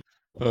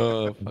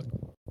 Oh, fuck.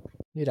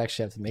 You'd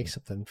actually have to make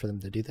something for them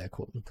to do that,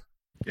 Colton.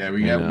 Yeah, I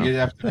we know.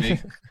 have to make.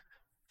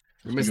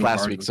 We missed go last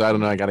hard week, with so I don't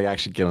them. know. I gotta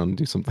actually get on and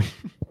do something.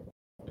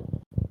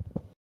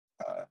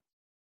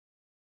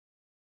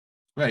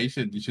 Right, you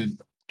should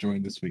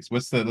join this week's.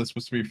 What's the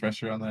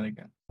refresher on that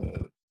again?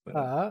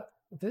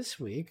 This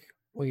week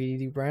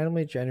we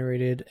randomly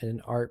generated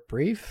an art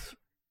brief,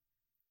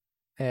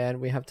 and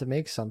we have to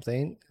make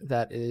something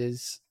that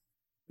is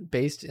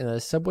based in a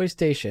subway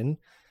station.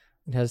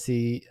 It has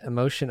the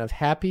emotion of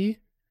happy.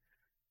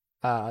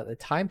 The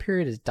time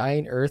period is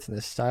Dying Earth, and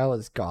the style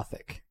is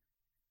Gothic.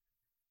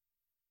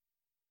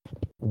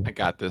 I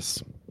got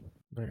this.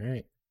 All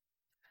right.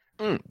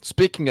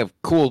 Speaking of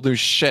cool new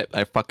shit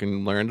I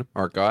fucking learned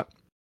or got.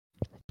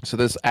 So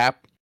this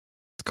app,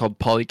 it's called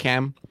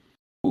Polycam.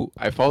 Ooh,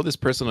 I follow this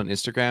person on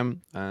Instagram.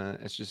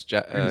 It's just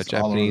It's all over the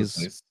Japanese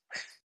place.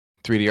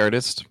 3D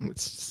artist.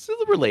 It's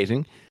still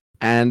relating.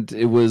 And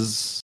it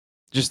was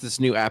just this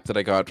new app that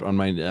I got on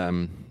my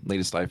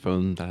latest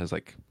iPhone that has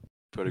like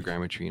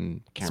photogrammetry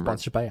and camera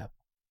Sponsored by app.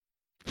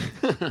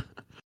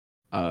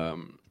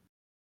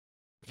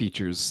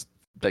 features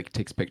that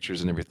takes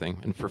pictures and everything.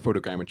 And for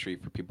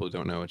photogrammetry, for people who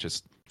don't know, it's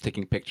just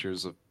taking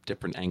pictures of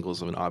different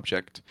angles of an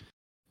object,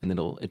 and then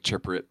it'll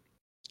interpret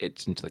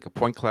it into like a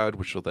point cloud,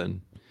 which will then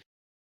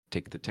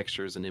take the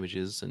textures and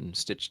images and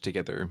stitch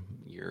together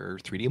your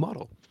 3D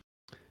model.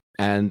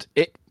 And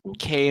it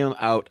came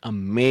out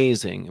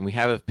amazing. And we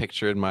have a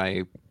picture in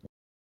my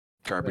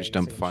garbage Right,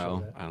 dump so you can show file.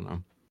 that. I don't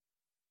know.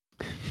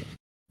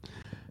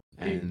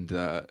 And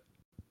I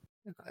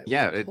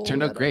yeah, will it pull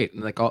turned that out up. great.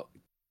 And like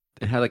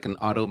it had like an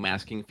auto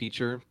masking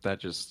feature that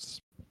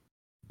just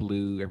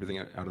blew everything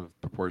out of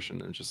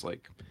proportion. And just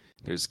like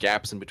there's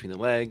gaps in between the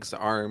legs, the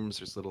arms,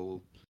 there's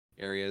little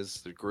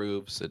areas, the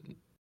grooves. It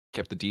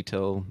kept the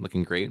detail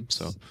looking great.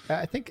 So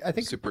I think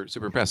super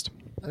impressed.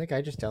 I think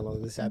I just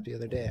downloaded this app the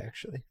other day,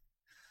 actually.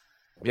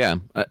 Yeah,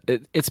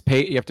 it's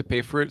pay. You have to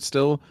pay for it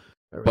still,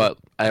 Oh, really? but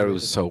I it really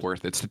was didn't so know.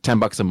 worth it. It's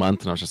 $10 a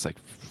month, and I was just like,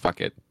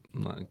 fuck it.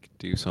 Like,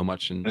 do so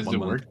much in Does 1 it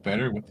month. work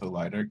better with the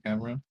LiDAR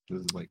camera?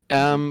 Does it like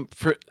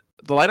For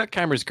the LiDAR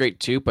camera is great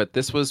too, but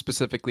this was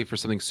specifically for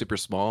something super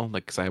small.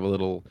 Like, cause I have a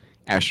little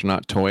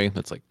astronaut toy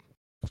that's like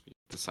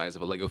the size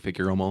of a Lego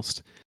figure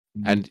almost,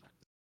 Mhm. and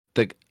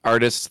the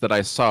artist that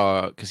I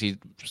saw, because he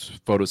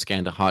photo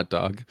scanned a hot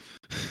dog,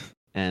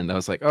 and I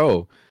was like,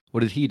 oh, what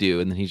did he do?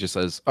 And then he just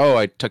says, oh,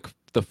 I took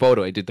the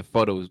photo. I did the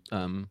photo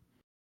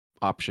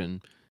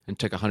option and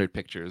took 100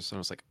 pictures. And I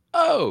was like,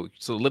 oh,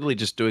 so literally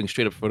just doing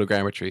straight up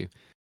photogrammetry,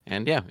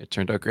 and yeah, it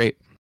turned out great.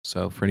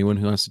 So for anyone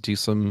who wants to do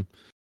some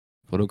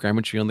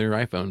photogrammetry on their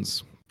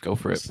iPhones, go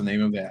for What's it. the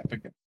name of the app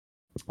again?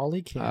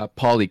 Polycam.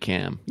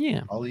 Polycam,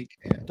 yeah,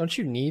 Polycam. Don't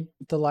you need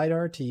the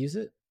LiDAR to use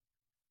it?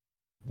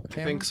 I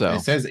think so.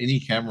 It says any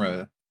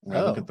camera. When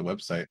I look Oh. at the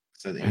website, it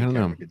says any I don't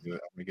camera know. could do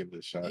it. I'm gonna give it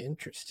a shot.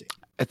 Interesting.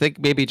 I think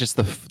maybe just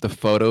the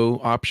photo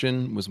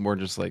option was more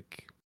just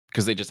like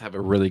because they just have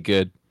a really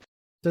good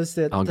Does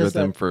the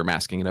algorithm for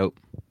masking it out.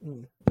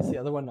 does the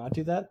other one not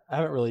do that? I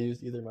haven't really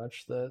used either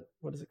much.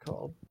 What is it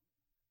called?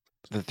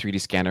 The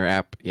 3D scanner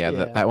app, yeah,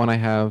 Yeah. that one I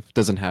have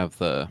doesn't have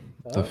the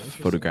Oh,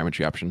 interesting.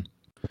 photogrammetry option.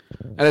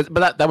 And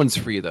but that one's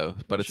free though,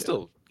 but it's Gotcha.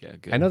 still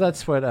good. I know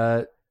that's what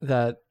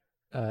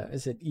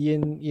is it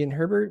Ian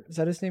Herbert? Is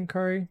that his name,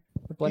 Kari?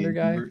 The Blender Ian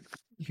guy? Hubert.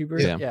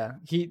 Hubert? Yeah.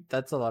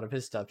 That's a lot of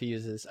his stuff. He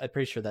uses, I'm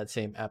pretty sure that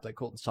same app that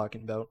Colton's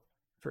talking about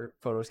for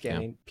photo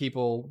scanning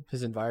people,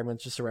 his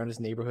environments just around his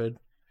neighborhood.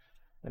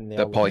 And they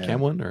The all Polycam yeah.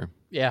 one, or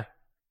Yeah.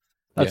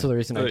 That's Yeah. the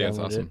reason I Oh, downloaded yeah, it's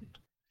awesome.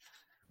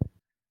 it.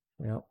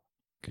 Yeah.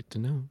 Good to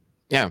know.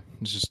 Yeah,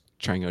 just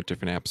trying out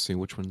different apps, see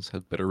which ones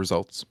have better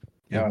results.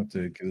 Yeah, I'll have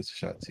to give this a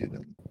shot too.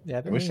 Then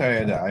Yeah. I wish I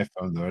had an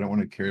iPhone though. I don't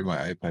want to carry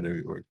my iPad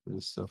everywhere for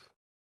this stuff.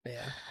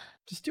 Yeah.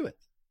 Just do it.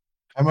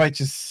 I might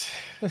just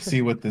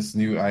see what this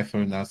new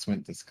iPhone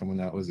announcement that's coming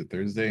out. Was it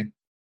Thursday?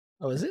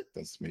 Oh, is it?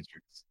 That's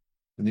Matrix.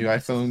 The new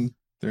iPhone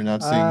they're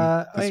announcing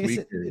I this guess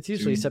week. it's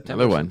usually June.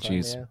 September. Another one, sometime,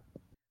 jeez.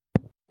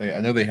 Yeah.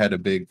 I know they had a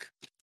big.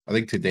 I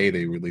think today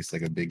they released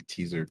like a big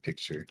teaser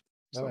picture.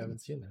 No, So, I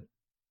haven't seen that.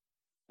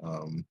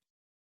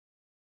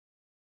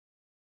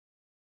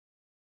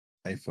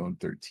 iPhone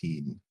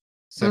 13,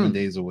 7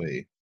 days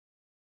away.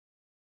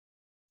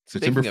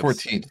 September Speaking of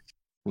 14th.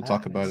 We'll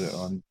talk about it Nice.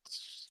 on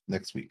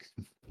next week.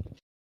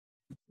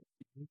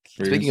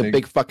 Okay. Speaking of say?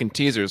 big fucking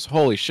teasers,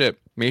 holy shit,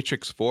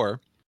 Matrix 4.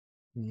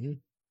 Mhm.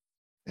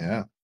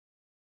 Yeah.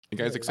 You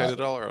guys Yeah, excited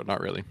at all, or not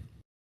really?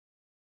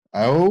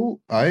 Oh,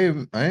 I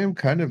am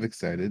kind of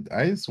excited.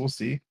 We'll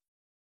see.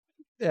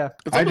 Yeah.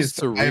 It's I almost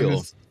just I surreal.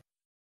 was-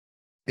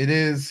 it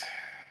is.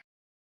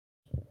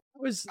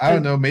 Was I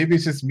don't know. Maybe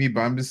it's just me,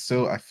 but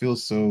I feel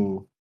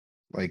so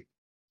like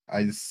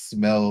I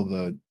smell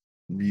the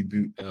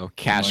reboot.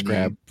 Cash money.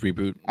 grab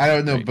reboot. I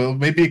don't know, right? but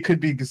maybe it could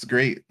be just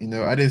great.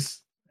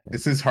 It's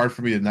just hard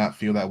for me to not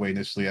feel that way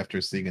initially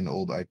after seeing an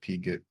old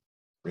IP get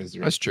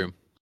resurrected. That's true.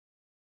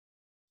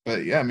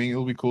 But yeah, I mean,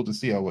 it'll be cool to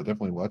see. I will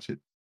definitely watch it.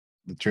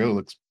 The trailer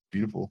looks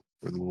beautiful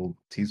for the little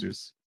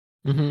teasers.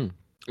 Mm-hmm.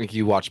 Like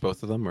you watch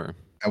both of them, or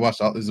I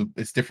watched all.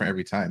 It's different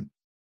every time.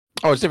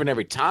 oh, it's different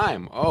every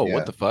time. Oh, Yeah.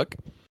 what the fuck?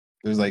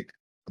 There's like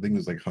I think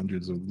there's like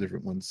hundreds of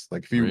different ones.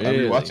 Like if you watch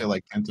Really? it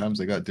like 10 times,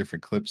 they got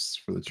different clips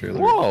for the trailer.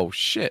 Whoa,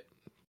 shit.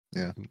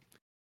 Yeah.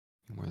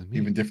 More than me.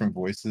 Even different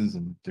voices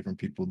and different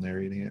people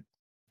narrating it.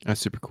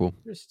 That's super cool.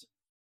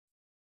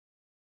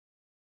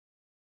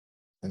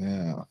 And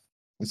yeah,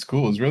 it's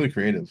cool. It's really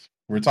creative.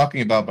 We're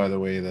talking about, by the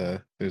way,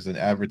 there's an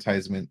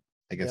advertisement.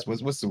 I guess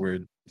what's the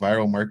word?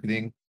 Viral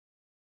marketing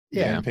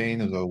Yeah.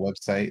 campaign of a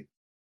website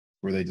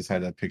where they just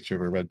had a picture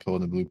of a red pill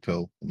and a blue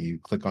pill, and you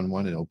click on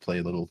one, and it'll play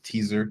a little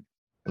teaser.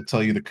 It'll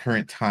tell you the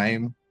current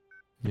time,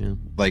 Yeah.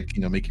 like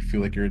make you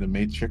feel like you're in a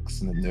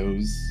Matrix, and the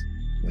nose,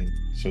 like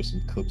show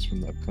some clips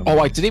from the upcoming. Oh,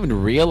 I didn't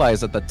even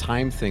realize that the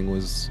time thing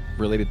was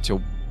related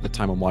to the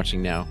time I'm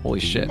watching now. Holy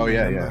shit. Oh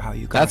yeah, Remember yeah, how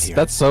you got here.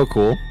 That's so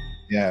cool.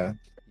 yeah.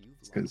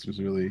 Because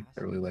I really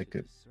like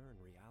it.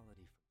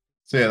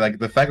 So yeah, like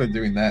the fact of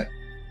doing that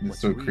is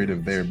so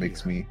creative there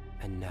makes me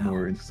And now,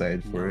 more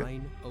excited for it.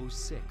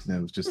 9:06. And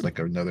it was just like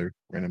another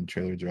random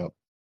trailer drop.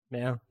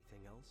 Yeah.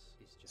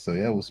 So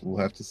yeah, we'll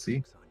have to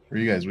see. What are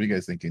you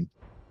guys thinking?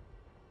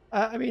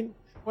 I mean,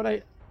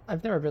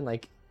 I've never been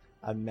like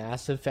a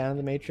massive fan of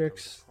the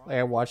Matrix. Like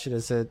I watched it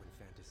as a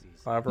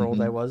however old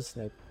I was.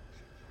 I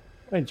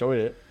enjoyed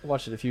it. I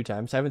watched it a few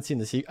times. I haven't seen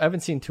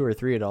 2 or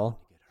 3 at all.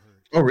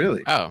 Oh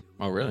really? Oh,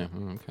 really?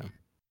 Okay.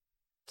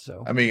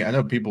 So I mean, I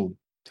know people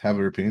have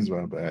their opinions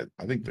about it, but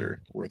I think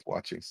they're worth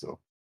watching. So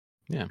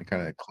Yeah. it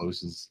kind of quote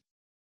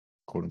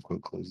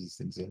unquote closes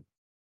things up.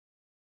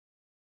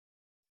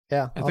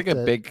 yeah, I think a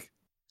big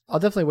I'll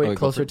definitely wait go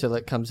closer for it. till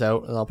it comes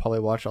out, and I'll probably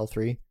watch all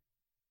 3.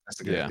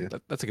 That's a good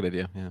idea. that's a good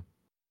idea. Yeah.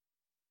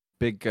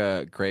 Big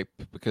gripe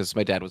because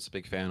my dad was a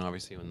big fan,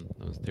 obviously, when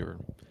they were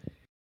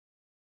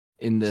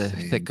in the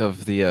Same. thick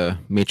of the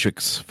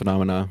Matrix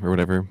phenomena or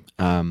whatever.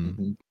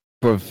 Mhm.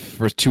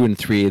 For 2 and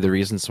 3, the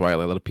reasons why a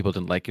lot of people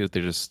didn't like it,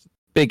 they're just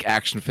big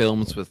action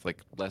films with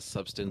like less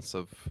substance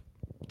of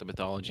the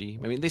mythology.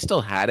 I mean, they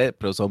still had it,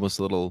 but it was almost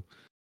a little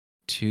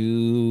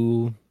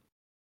too,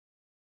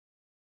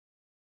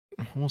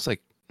 almost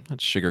like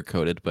not sugar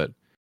coated, but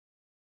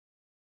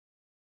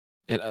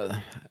it.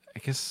 I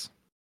guess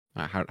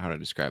how do I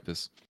describe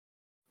this?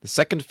 The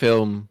second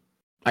film,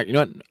 you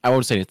know what? I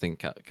won't say anything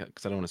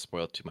because I don't want to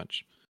spoil it too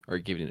much or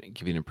give you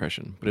an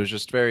impression. But it was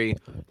just very,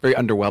 very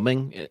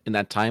underwhelming in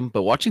that time.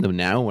 But watching them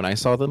now, when I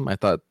saw them, I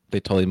thought they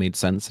totally made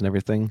sense and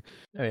everything.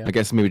 Oh yeah. I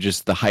guess maybe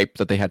just the hype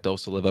that they had to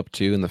also live up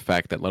to, and the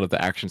fact that a lot of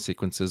the action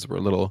sequences were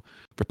a little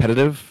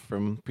repetitive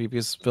from the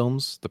previous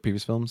films.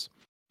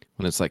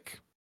 When it's like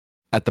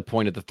at the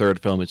point of the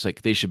third film, it's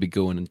like they should be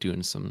going and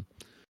doing some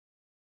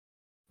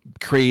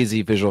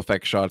crazy visual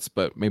effect shots,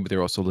 but maybe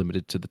they're also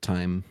limited to the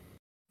time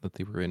that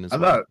they were in as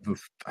well.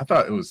 I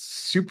thought it was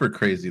super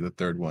crazy, the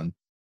third one.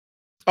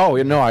 Oh,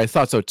 yeah, no, I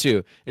thought so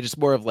too. It's just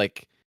more of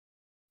like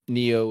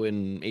Neo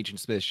and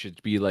Agent Smith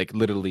should be like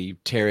literally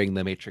tearing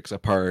the Matrix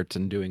apart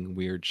and doing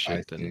weird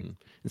shit, see. and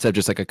instead of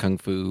just like a kung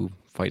fu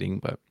fighting.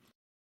 But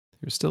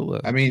there's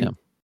still. I mean, yeah.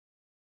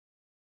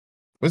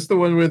 What's the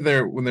one when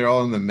they're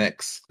all in the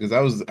mix?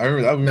 Because I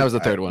remember That was the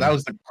third one. That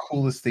was the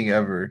coolest thing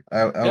ever.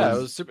 It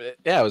was super.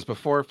 Yeah, it was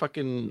before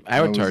fucking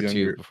Avatar 2,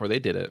 younger. before they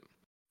did it.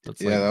 That's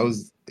that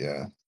was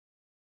yeah.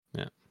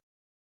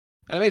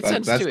 And it made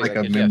sense that's too. like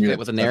a It memory fit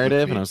with the that stuck with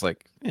narrative, me. and I was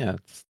like, yeah,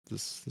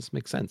 this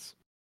makes sense.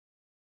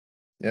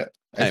 Yeah,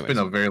 it's Anyways. been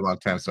a very long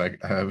time, so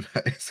I have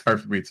it's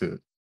hard for me to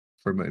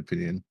form my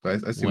opinion.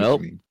 But I see Well,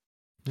 what you mean.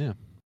 yeah.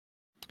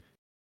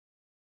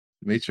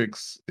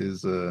 Matrix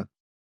is it's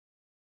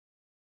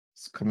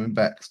coming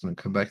back. It's gonna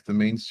come back to the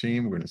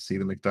mainstream. We're gonna see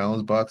the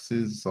McDonald's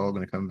boxes. It's all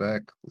gonna come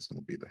back. It's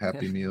gonna be the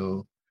Happy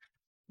Meal.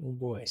 Oh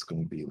boy. It's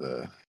gonna be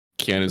the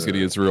Keanu's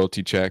getting his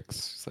royalty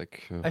checks. It's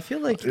like I feel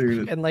like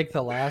Dude. in like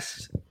the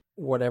last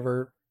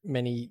whatever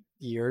many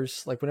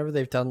years, like whenever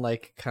they've done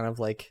like kind of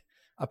like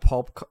a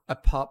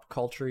pop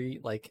culture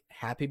like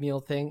Happy Meal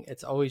thing,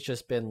 it's always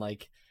just been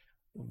like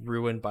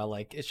ruined by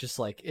like it's just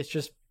like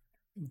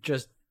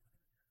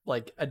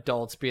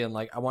adults being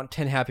like, I want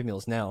 10 Happy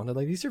Meals now, and they're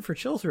like, these are for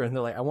children, and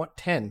they're like, I want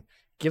 10,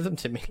 give them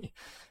to me,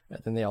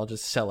 and then they all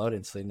just sell out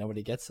instantly.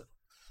 Nobody gets them.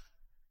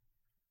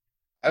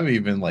 I've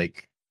even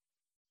like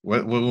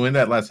when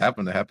that last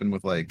happened, it happened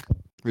with like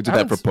we did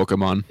that for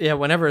Pokemon. Yeah,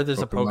 whenever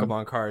there's a Pokemon.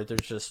 Pokemon card,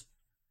 there's just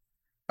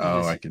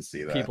I can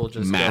see that. people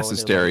just Mass go and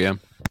hysteria. like,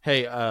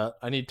 hey,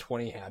 I need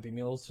 20 Happy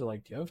Meals. They're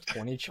like, do you have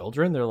 20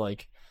 children? They're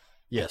like,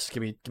 yes,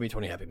 give me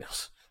 20 Happy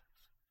Meals.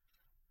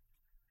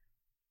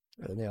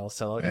 And then they all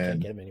sell out. You can't Man.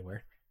 get them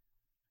anywhere.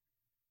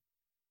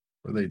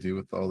 What do they do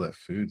with all that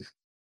food?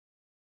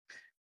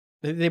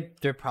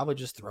 They're probably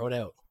just throw it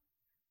out.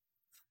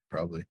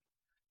 Probably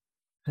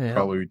Yeah.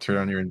 probably return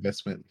on your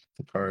investment.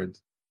 The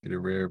cards, get a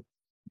rare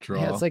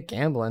draw. Yeah, it's like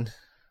gambling.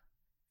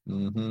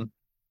 Mm-hmm.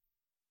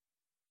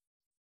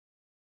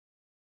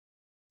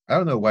 I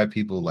don't know why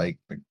people like.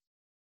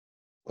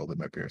 Well, they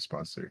might be our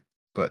sponsor,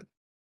 but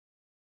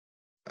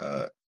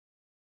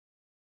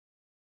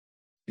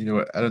you know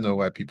what? I don't know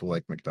why people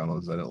like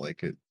McDonald's. I don't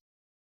like it.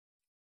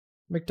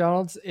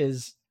 McDonald's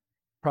is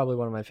probably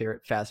one of my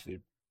favorite fast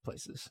food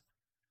places.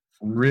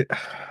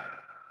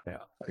 Yeah,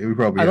 we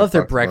probably. I have love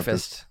their talked about this.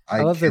 breakfast.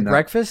 I love their cannot-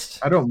 breakfast.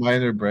 I don't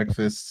mind their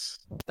breakfasts.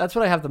 That's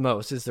what I have the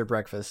most is their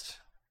breakfast.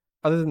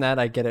 Other than that,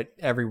 I get it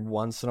every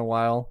once in a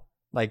while,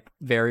 like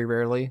very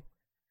rarely.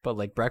 But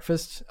like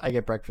breakfast, I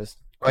get breakfast.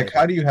 Like, quite a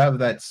how bit. do you have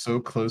that so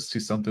close to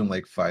something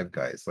like Five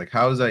Guys? Like,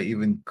 how is that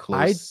even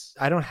close?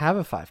 I don't have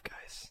a Five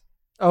Guys.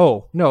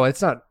 Oh no,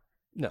 it's not.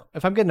 No,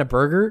 if I'm getting a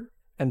burger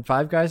and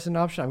Five Guys is an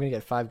option, I'm gonna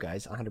get Five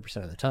Guys 100%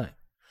 of the time.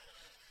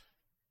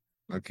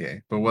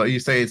 Okay, but what you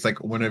say it's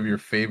like one of your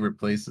favorite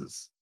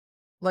places.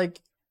 Like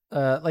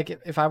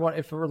if I want,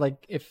 if we're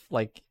like, if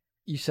like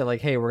you said,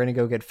 like, hey, we're gonna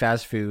go get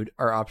fast food,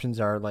 our options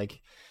are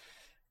like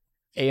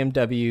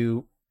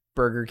AMW,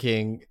 Burger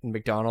King, and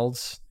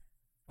McDonald's,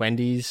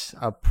 Wendy's.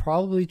 I'll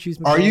probably choose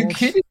Are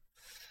McDonald's. you kidding?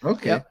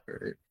 Okay, Yep. all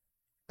right.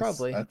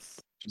 Probably.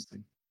 That's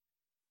interesting.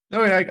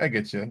 No, I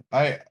get you.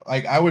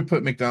 I would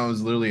put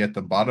McDonald's literally at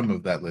the bottom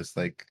of that list.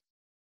 Like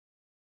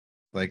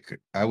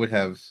I would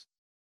have.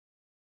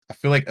 I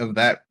feel like of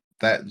that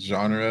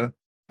genre,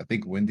 I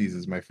think Wendy's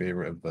is my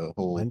favorite of the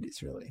whole.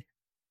 Wendy's, really.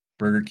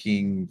 Burger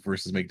King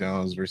versus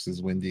McDonald's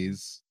versus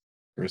Wendy's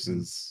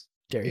versus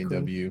Dairy Queen.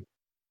 A&W.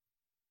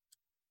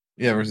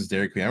 Yeah, versus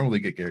Dairy Queen. I don't really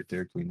get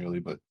Dairy Queen really,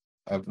 but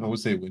I would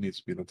say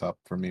Wendy's would be the top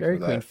for me Dairy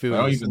for Queen that. food But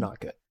I don't is even not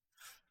good.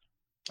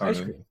 I don't Ice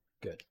know. cream,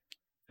 good.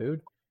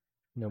 Food,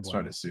 no Let's try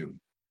bueno. to assume.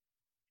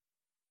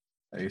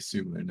 I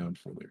assume they're known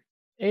for their.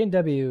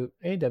 A&W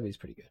is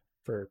pretty good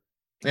for.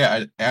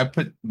 Yeah, I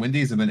put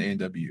Wendy's and then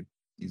A&W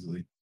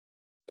easily.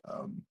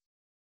 Um,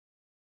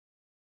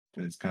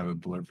 but it's kind of a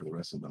blur for the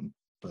rest of them.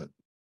 But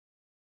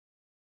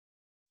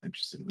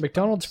interesting.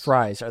 McDonald's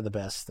fries are the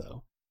best,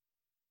 though.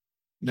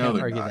 No, Can't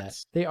they're argue not. that.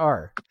 They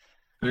are.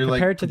 They're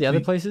Compared to the other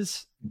complete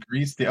places,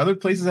 grease. The other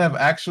places have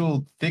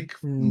actual thick,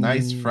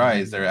 nice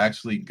fries. They're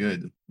actually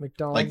good.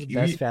 McDonald's you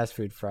best eat- fast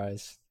food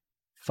fries.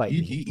 Fight me.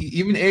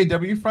 Even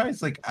A&W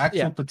fries, like actual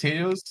Yeah.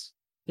 potatoes.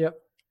 Yep.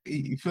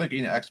 You feel like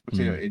eating actual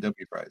potato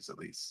A&W fries at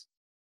least.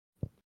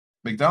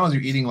 McDonald's,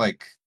 you're eating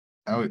like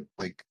They're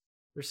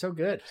so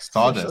good. They're so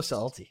sawdust.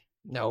 salty.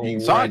 No. Eating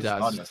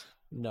Sawdust.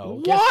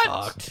 No. What? Get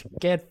fucked.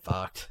 Get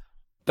fucked.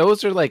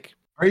 Those are like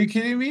Are you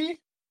kidding me?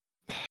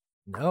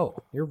 No,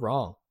 you're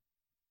wrong.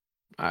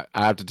 I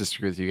have to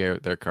disagree with you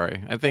there,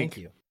 Kari. I Thank think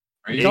you.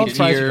 Are you McDonald's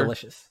fries are here-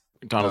 delicious.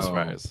 McDonald's No.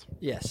 fries.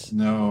 Yes.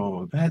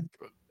 No, that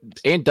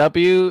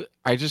A&W,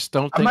 I just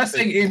don't think I'm not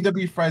they- saying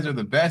A&W fries are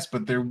the best,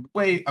 but they're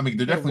way. I mean,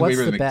 they're Yeah, definitely way what's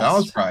better the than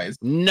McDonald's best? fries.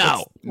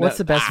 No. What's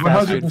the best I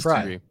fast food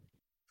disagree. fry?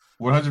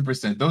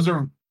 100%. Those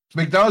are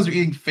McDonald's are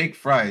eating fake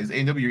fries.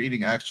 A&W you're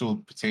eating actual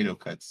potato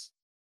cuts.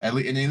 At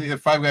least, and the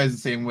Five Guys the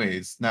same way.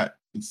 It's not.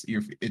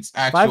 It's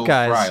actual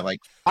Guys- fry like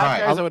Five fry.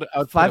 Guys, I would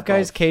put Five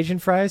Guys above. Cajun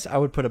fries, I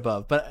would put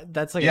above, but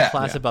that's like Yeah, a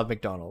class yeah. above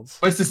McDonald's.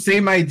 But it's the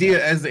same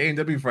idea as the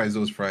A&W fries.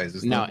 Those fries.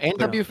 It's No, they're-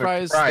 A&W they're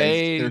fries,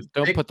 they They're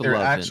don't thick, put the they're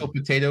love actual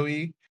in.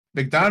 potato-y.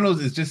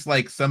 McDonald's is just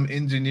like some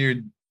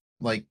engineered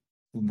like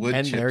wood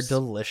And chips. they're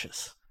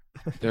delicious.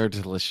 They're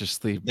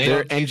deliciously. They They're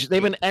don't taste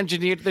they've good. been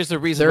engineered. There's a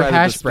reason They're why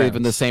hash they've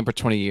been the browns. same for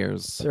 20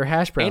 years. Their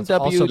hash browns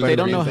A&W, also they better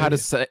don't than know how to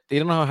A&W. they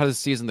don't know how to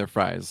season their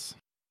fries.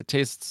 It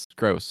tastes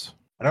gross.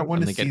 I don't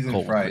want and to they get season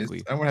cold fries.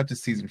 quickly. I don't want to have to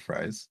season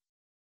fries.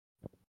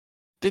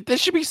 They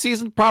should be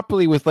seasoned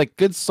properly with like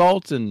good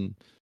salt and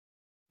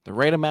the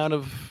right amount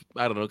of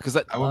I don't know because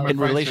I want my in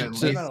fries to relation at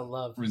to least Amount of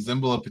love.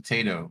 resemble a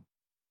potato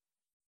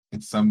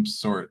in some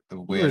sort of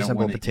way. You I don't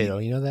resemble a want potato.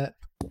 You know that?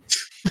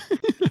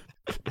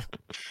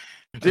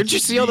 Did you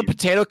see all the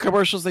potato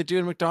commercials they do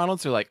in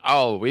McDonald's? They're like,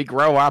 "Oh, we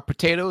grow our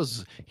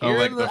potatoes here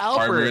like in the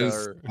Alberta."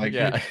 farmers, or- like,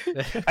 yeah.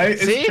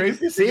 It's see, crazy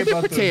to see think the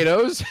about those-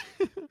 potatoes.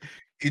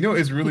 You know,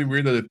 it's really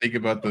weird though to think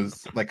about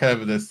those, like kind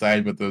of an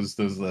aside, but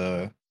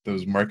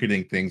those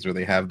marketing things where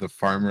they have the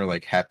farmer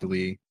like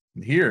happily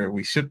here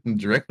we ship them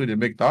directly to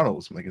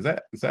McDonald's. I'm like, is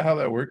that how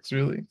that works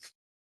really?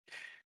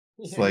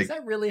 It's like- is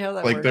that really how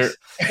that like works?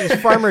 Is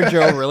Farmer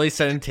Joe really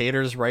sending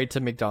taters right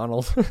to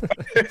McDonald's?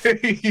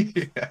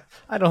 Yeah.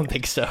 I don't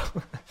think so.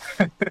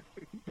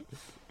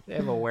 They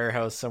have a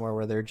warehouse somewhere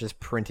where they're just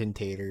printing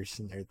taters,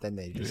 and then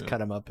they just Yeah. cut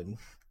them up and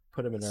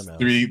put them in their mouth.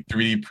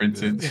 3D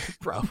printed.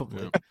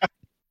 Probably.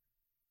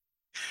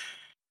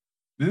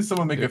 Didn't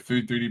someone make Yeah. a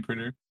food 3D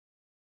printer?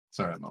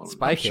 Sorry, I'm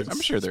Spy sure- Kids.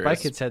 I'm sure there Spy is.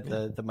 Kids had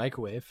the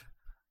microwave.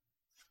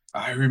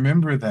 I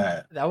remember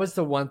that. That was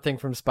the one thing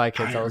from Spy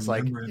Kids. I I was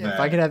like, remember if I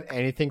that. could have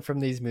anything from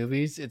these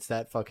movies, it's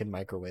that fucking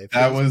microwave.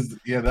 That was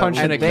that Punch was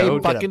in And a they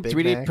code, get a fucking Big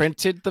 3D Mac.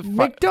 printed the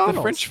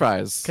McDonald's. French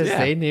fries. because Yeah.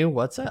 they knew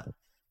what's up.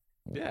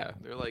 Yeah,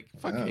 they're like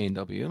fuck Yeah.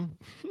 A&W.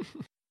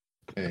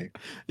 Hey,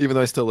 Even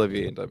though I still love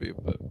A&W,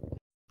 but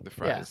the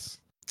fries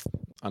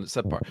on the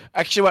subpar.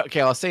 Actually, what?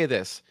 Okay, I'll say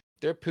this: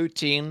 their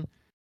poutine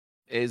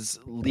is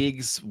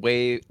leagues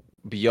way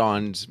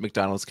beyond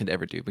McDonald's can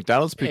ever do.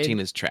 McDonald's poutine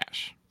is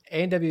trash.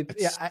 A&W.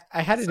 Yeah, It's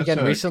I had it such again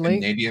a recently.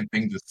 Canadian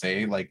thing to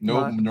say. Like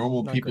Not-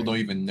 normal not people great. don't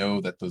even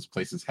know that those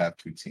places have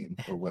poutine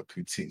or what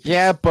poutine is.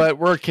 Yeah, but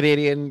we're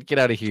Canadian. Get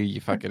out of here,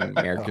 you fucking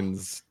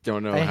Americans.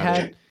 Don't know I how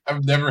had- to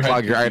I've never had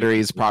clog your poutine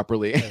arteries before.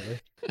 properly.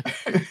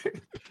 Really.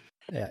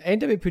 Yeah,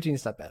 A&W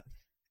poutine's not bad.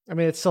 I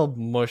mean, it's still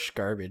mush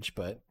garbage,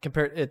 but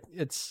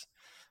it's.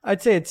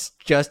 I'd say it's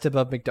just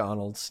above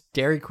McDonald's.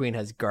 Dairy Queen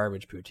has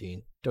garbage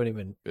poutine. Don't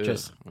even Ugh,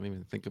 just I don't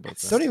even think about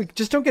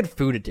that. don't get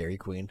food at Dairy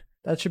Queen.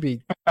 That should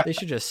be. They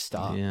should just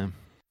stop. Yeah.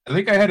 I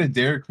think I had a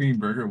Dairy Queen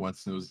burger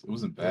once. And it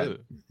wasn't bad. Ugh.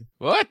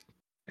 What?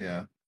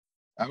 Yeah,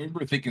 I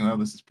remember thinking, "Oh,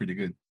 this is pretty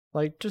good."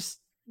 Like,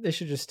 they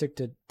should just stick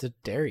to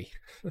dairy.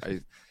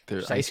 Their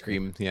Just ice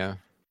cream. Yeah.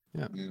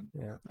 Yeah.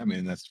 Yeah. I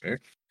mean, that's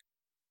fair.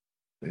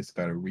 They just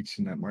got to reach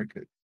in that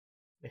market.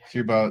 Yeah.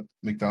 Hear about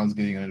McDonald's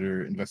getting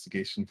under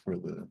investigation for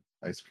the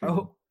ice cream?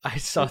 Oh, I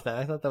saw that.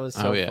 I thought that was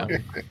so Oh, yeah.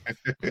 funny.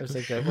 It was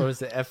like what was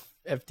the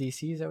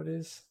FDC? Is that what it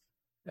is?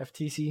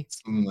 FTC,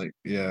 Something like,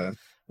 yeah.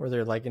 where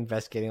they're like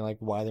investigating like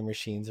why their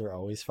machines are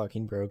always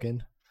fucking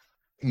broken.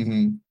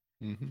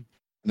 Mm-hmm. Mm-hmm.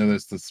 No,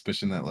 there's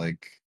suspicion that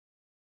like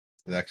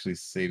it actually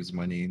saves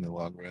money in the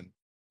long run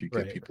if you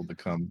get Right. people to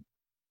come.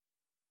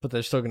 But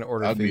they're still going to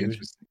order That'd be food.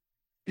 interesting.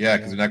 Yeah,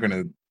 because Yeah. they're not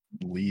going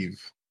to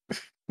leave.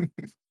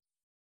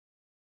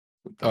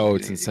 Oh,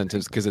 it's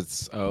incentives because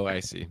it's. Oh, I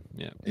see.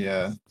 Yeah.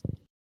 Yeah.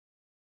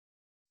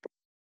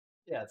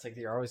 Yeah, it's like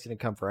you're always going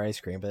to come for ice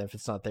cream, but if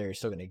it's not there, you're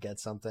still going to get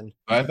something.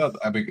 I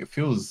mean, it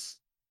feels.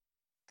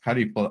 How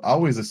do you pull? I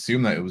always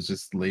assume that it was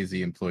just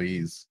lazy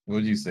employees. What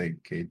would you say,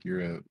 Kate?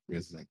 You're a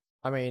resident.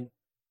 I mean,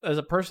 as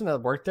a person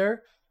that worked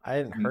there, I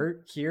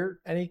didn't hear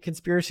any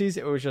conspiracies.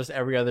 It was just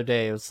every other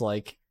day. It was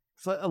like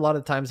a lot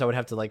of times I would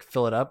have to like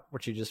fill it up,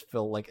 which you just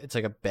fill like it's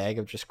like a bag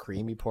of just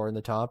cream you pour in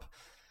the top.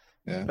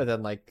 Yeah. But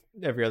then like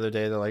every other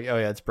day they're like, oh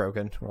yeah, it's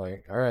broken. We're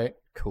like, all right,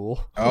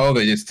 cool. Oh,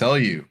 they just tell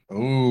you.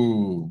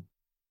 Ooh.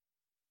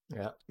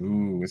 Yeah.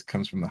 Ooh, this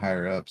comes from the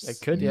higher ups. It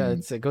could, yeah.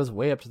 It goes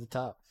way up to the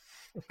top.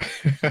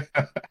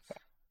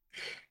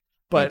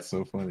 But that's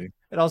so funny.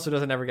 it also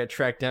doesn't ever get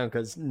tracked down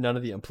because none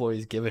of the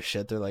employees give a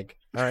shit. They're like,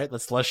 all right,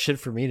 that's less shit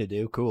for me to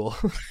do. Cool.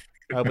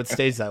 I hope it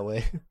stays that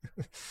way.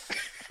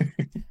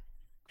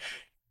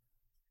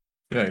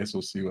 Yeah, I guess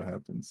we'll see what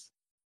happens.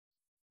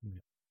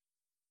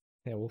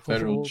 Yeah,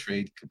 Federal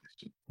Trade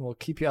Commission. We'll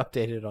keep you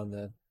updated on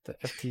the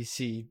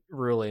FTC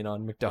ruling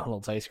on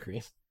McDonald's ice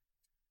cream.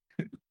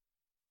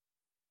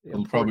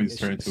 It'll probably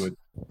turn into a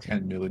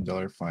 $10 million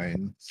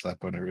fine,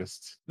 slap on a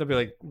wrist. They'll be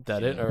like,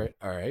 that it?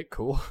 All right,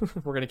 cool.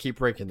 We're gonna keep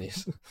breaking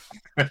these.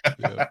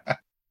 Yeah.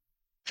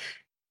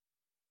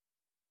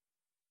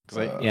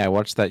 I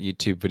watched that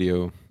YouTube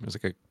video. It was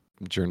like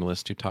a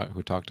journalist who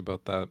talked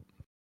about that.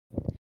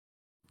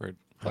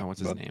 Or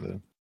what's his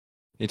name?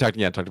 He talked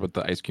about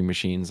the ice cream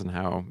machines and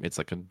how it's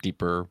like a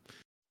deeper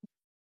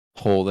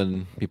hole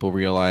than people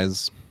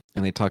realize.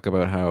 And he talks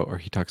about how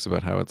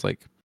it's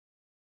like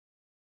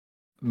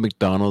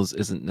McDonald's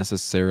isn't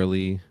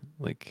necessarily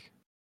like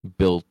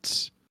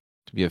built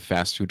to be a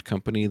fast food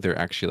company. They're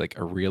actually like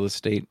a real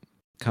estate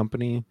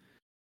company.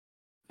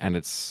 And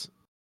it's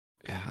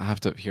I have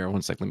to here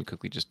 1 second. Let me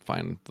quickly just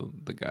find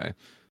the guy.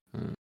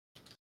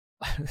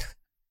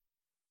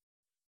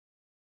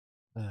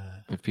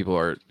 If people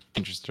are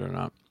interested or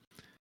not.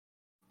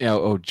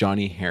 Yeah,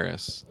 Johnny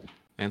Harris.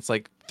 And it's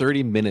like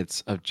 30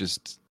 minutes of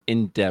just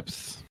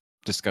in-depth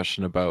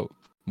discussion about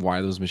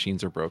why those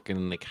machines are broken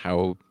and like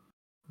how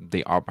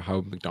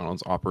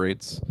McDonald's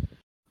operates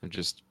and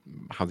just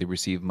how they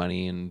receive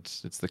money, and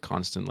it's the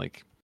constant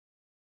like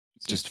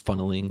just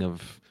funneling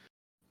of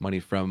money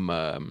from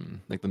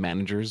like the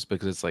managers,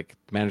 because it's like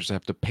managers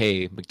have to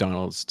pay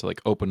McDonald's to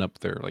like open up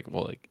their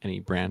like any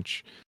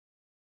branch.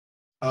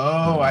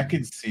 Oh, I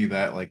could see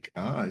that. Like,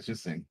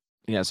 interesting.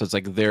 Yeah, so it's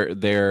like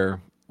they're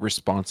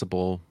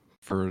responsible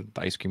for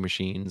the ice cream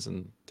machines,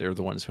 and they're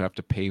the ones who have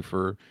to pay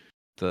for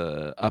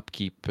the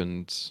upkeep,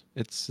 and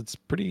it's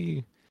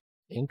pretty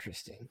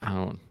interesting.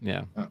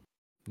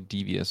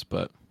 Devious,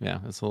 but yeah,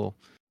 it's a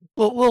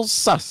little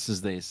sus,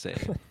 as they say.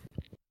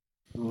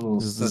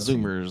 As the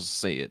Zoomers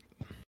say it.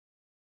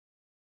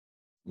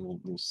 Little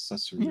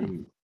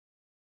susseroo.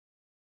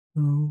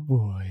 Oh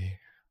boy.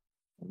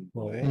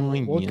 Well,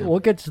 We'll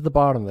get to the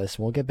bottom of this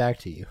and we'll get back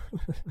to you.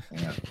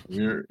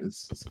 Yeah,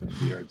 it's going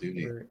to be our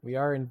duty. We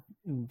are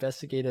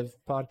investigative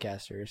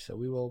podcasters, so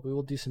we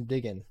will do some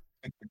digging.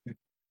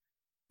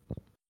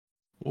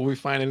 Will we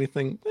find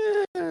anything?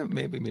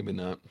 Maybe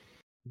not.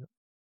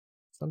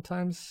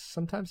 Sometimes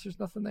there's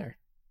nothing there.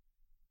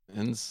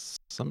 And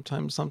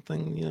sometimes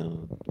something,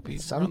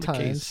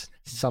 sometimes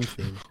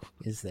something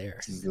is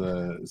there.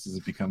 This has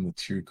become the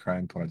true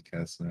crime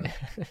podcast now.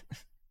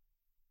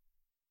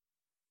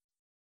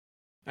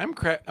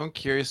 I'm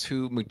curious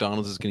who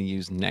McDonald's is going to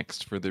use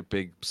next for their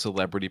big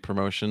celebrity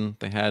promotion.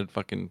 They had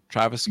fucking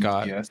Travis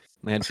Scott. BTS.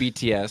 They had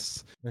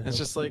BTS. It's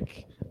just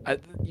like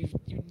you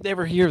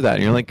never hear that.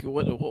 And you're like,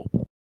 what?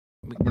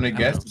 I'm gonna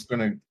guess it's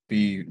gonna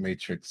be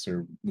Matrix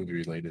or movie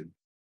related.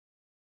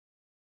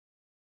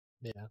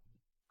 Yeah,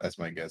 that's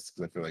my guess,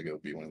 because I feel like it'll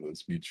be one of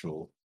those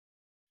mutual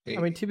I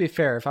mean, to be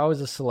fair, if I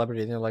was a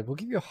celebrity and they're like, "We'll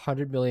give you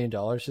 $100 million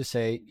to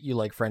say you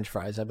like French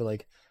fries," I'd be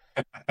like,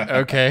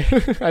 "Okay."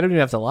 I don't even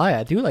have to lie.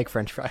 I do like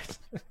French fries.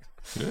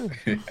 Yeah.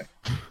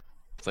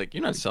 It's like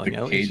you're not selling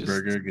the out. Cade You're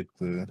burger just get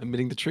the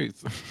admitting the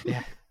truth.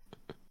 Yeah.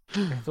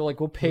 If they're like,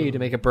 "We'll pay you to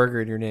make a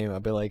burger in your name," I'll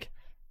be like,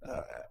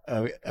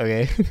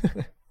 "Okay."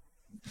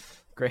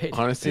 Great.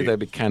 Honestly, that'd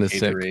be kind of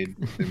sick.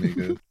 Gatorade. They make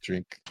a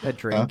drink. A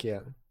drink,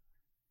 yeah.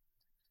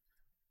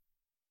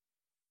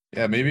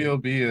 Yeah, maybe it'll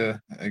be I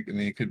mean,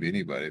 it could be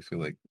anybody. I feel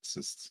like it's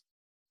just.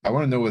 I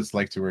want to know what it's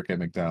like to work at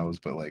McDonald's,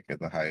 but like at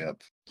the high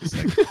up, just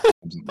like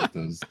with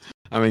those.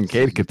 I mean,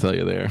 Kate could tell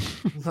you there.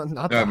 Not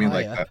No, the I mean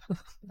high like up.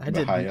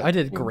 the high up I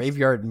did ones.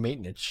 graveyard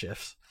maintenance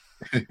shifts.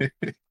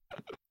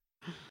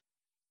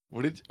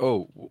 What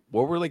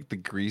were like the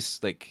grease,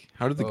 like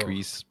how did the Oh.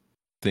 grease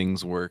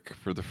things work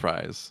for the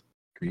fries?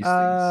 Grease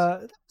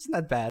That wasn't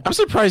that bad. I'm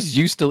surprised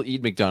you still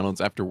eat McDonald's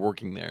after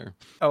working there.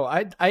 Oh,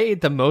 I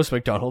ate the most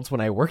McDonald's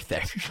when I worked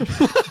there.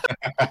 things.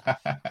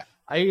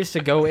 I used to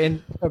go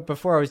in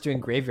before I was doing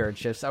graveyard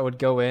shifts. I would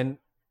go in,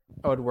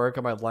 I would work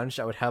on my lunch.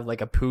 I would have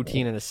like a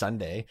poutine and a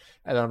sundae,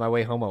 and then on my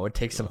way home, I would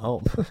take some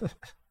home.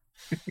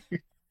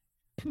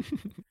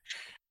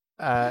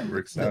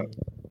 Works out.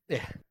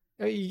 Yeah,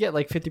 you get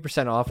like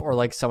 50% off, or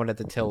like someone at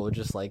the till would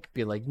just like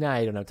be like, "Nah,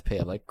 you don't have to pay."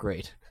 I'm like,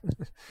 "Great."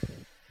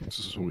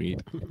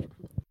 Sweet.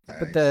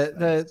 But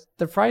Nice.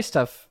 the fry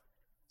stuff,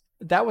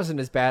 that wasn't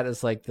as bad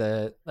as like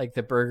the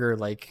burger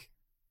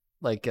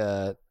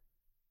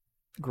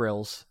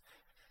grills,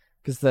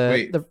 because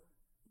Wait.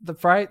 the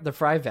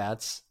fry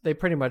vats, they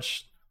pretty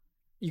much,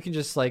 you can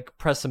just like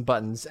press some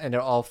buttons and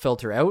it'll all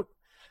filter out,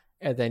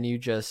 and then you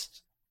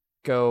just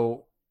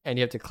go and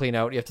you have to clean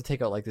out. You have to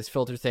take out like this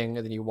filter thing,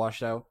 and then you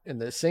wash it out in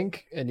the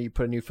sink, and you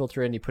put a new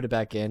filter in, you put it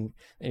back in,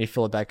 and you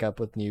fill it back up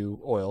with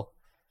new oil,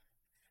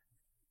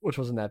 which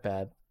wasn't that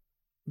bad.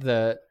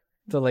 The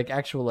like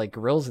actual like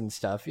grills and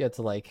stuff, you have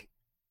to like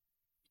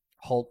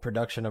halt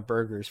production of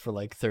burgers for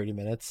like 30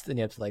 minutes. Then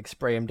you have to like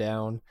spray them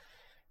down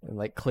and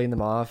like clean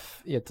them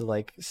off. You have to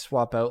like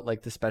swap out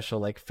like the special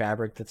like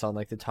fabric that's on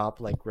like the top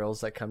like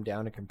grills that come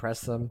down and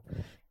compress them.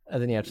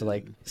 And then you have to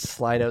like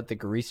slide out the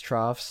grease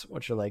troughs,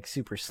 which are like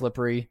super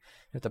slippery. You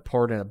have to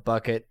pour it in a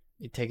bucket.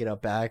 You take it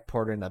out back,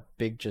 pour it in a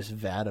big just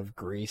vat of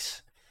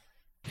grease.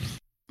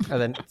 And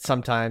then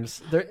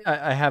sometimes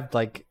I have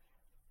like,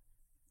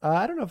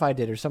 I don't know if I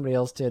did or somebody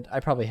else did. I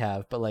probably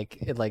have, but like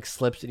it like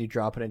slips and you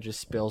drop it and it just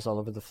spills all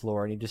over the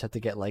floor, and you just have to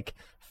get like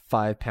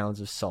 5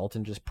 pounds of salt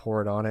and just pour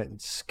it on it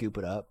and scoop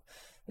it up.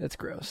 It's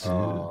gross.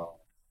 Oh,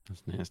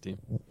 That's nasty.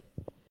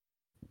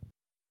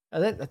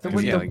 And then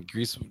Like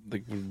grease,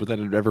 like would that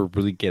ever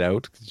really get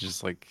out? It's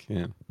just like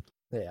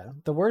the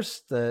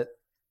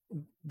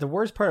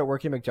worst part of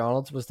working at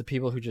McDonald's was the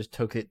people who just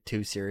took it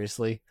too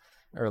seriously,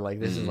 or like,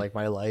 this is like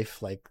my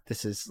life, like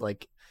this is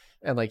like,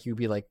 and like you'd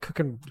be like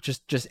cooking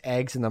just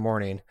eggs in the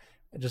morning,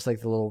 just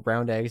like the little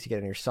round eggs you get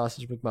in your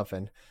sausage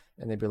McMuffin,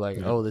 and they'd be like,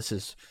 "Oh,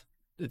 it's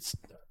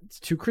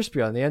too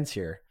crispy on the ends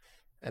here,"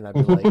 and I'd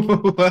be like,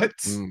 what?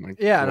 oh my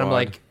 "Yeah," and I'm God.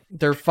 like,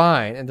 "They're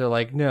fine," and they're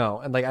like, "No,"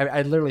 and like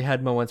I literally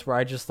had moments where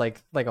I just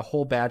like a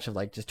whole batch of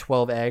like just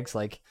 12 eggs,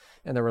 like,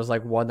 and there was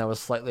like one that was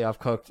slightly off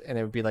cooked, and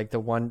it would be like the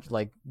one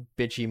like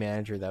bitchy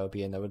manager that would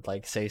be in that would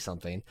like say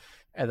something.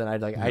 And then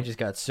I just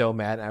got so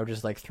mad, and I would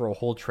just like throw a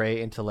whole tray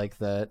into like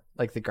the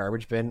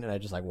garbage bin, and I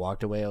just like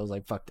walked away. I was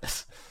like, "Fuck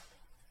this."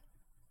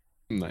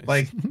 Nice.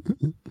 Like,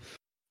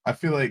 I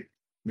feel like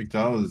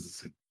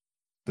McDonald's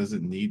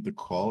doesn't need the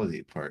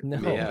quality part.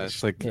 No. yeah,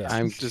 it's like Yeah.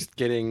 I'm just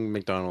getting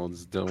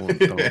McDonald's. Don't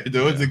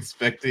No one's yeah.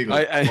 expecting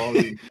like, I-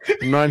 quality.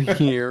 I'm not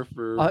here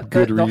for The-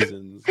 good the-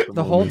 reasons.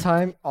 The whole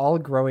time, all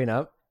growing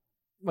up,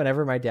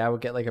 whenever my dad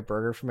would get like a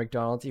burger from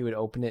McDonald's, he would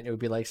open it and it would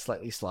be like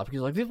slightly sloppy. He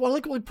was like,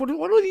 "What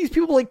do these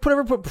people like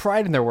put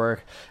pride in their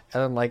work?"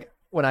 And then like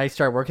when I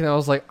started working, I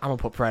was like, "I'm gonna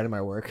put pride in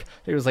my work."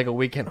 It was like a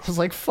weekend. I was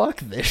like,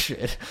 "Fuck this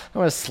shit! I'm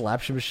gonna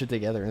slap some shit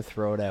together and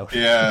throw it out."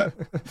 Yeah,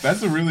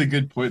 that's a really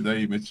good point that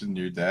you mentioned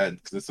your dad,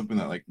 because that's something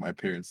that like my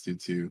parents do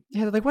too.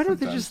 Yeah, like why don't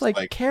they Sometimes, just like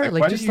like, care? like,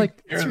 Like why do just you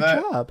like care it's your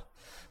that? job.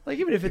 Like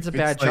even if it's a If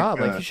bad it's, like, job,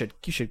 like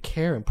you should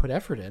care and put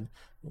effort in.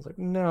 I was like,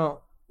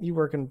 no, you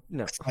working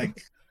no. It's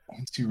like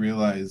once you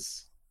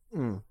realize,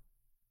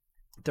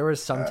 There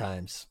was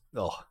sometimes,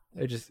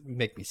 it just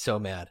make me so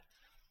mad.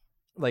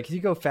 Like if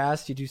you go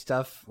fast, you do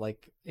stuff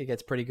like it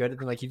gets pretty good, and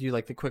then like you do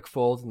like the quick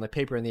folds and the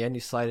paper in the end, you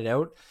slide it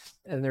out,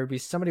 and there would be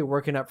somebody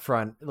working up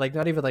front, like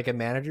not even like a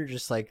manager,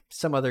 just like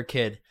some other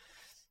kid,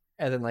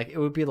 and then like it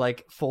would be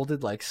like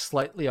folded like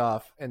slightly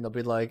off, and they'll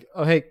be like,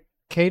 "Oh hey,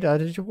 Kate,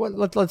 did you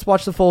let's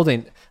watch the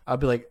folding?" I'll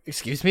be like,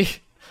 "Excuse me,"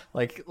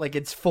 like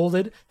it's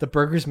folded, the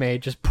burger's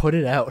made, just put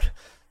it out.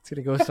 It's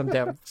gonna go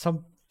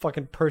some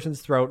fucking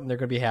person's throat, and they're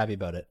gonna be happy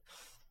about it.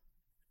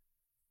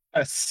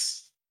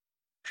 yes,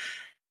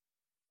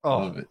 Oh,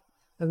 love it.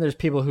 and there's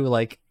people who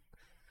like,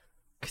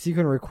 because you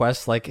can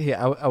request like, hey,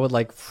 I would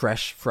like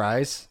fresh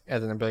fries,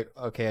 and then I'd be like,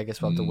 okay, I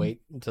guess we'll have to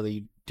wait until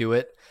you do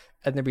it.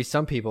 And there'd be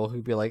some people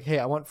who'd be like, hey,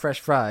 I want fresh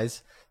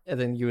fries, and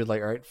then you would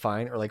like, all right,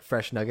 fine, or like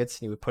fresh nuggets,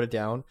 and you would put it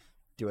down,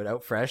 do it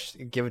out fresh,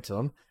 give it to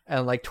them,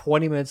 and like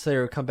 20 minutes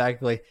later, come back and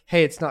be like,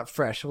 "Hey, it's not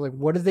fresh." I'm like,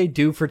 "What did they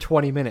do for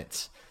 20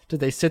 minutes? Did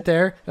they sit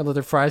there and let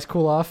their fries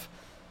cool off?"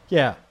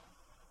 Yeah,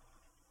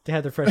 they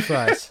had their fresh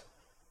fries.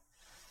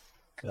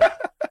 Yeah.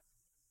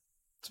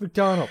 It's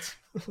McDonald's.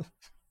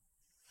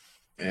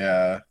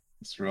 Yeah,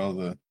 that's where all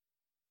the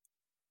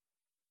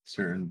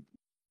certain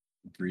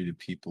breed of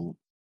people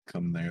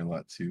come there a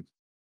lot too.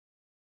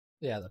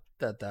 Yeah,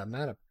 the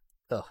amount of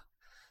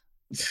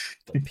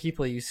the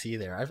people you see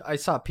there. I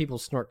saw people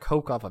snort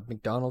coke off a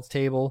McDonald's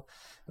table.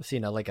 I've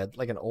seen like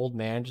an old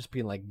man just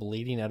being like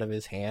bleeding out of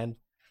his hand,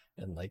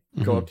 and like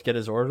go up to get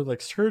his order.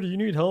 Like, "Sir, do you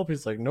need help?"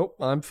 He's like, "Nope,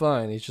 I'm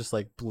fine." He's just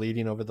like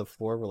bleeding over the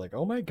floor. We're like,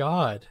 "Oh my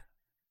god."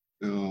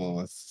 Oh,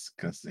 that's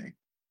disgusting.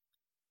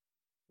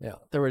 Yeah,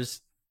 there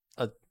was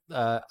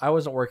I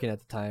wasn't working at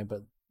the time,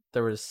 but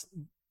there was,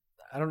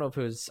 I don't know if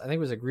it was, I think it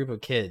was a group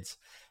of kids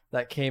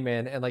that came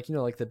in and like,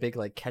 like the big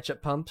like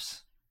ketchup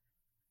pumps.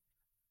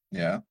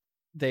 Yeah.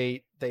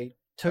 They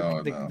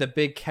took the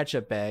big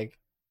ketchup bag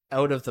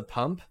out of the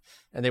pump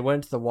and they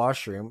went into the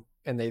washroom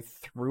and they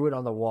threw it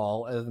on the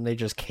wall and then they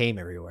just came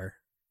everywhere.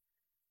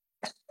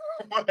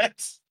 What?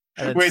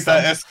 Wait,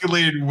 that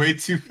escalated way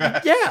too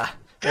fast. Yeah.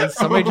 And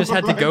somebody just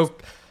had to go,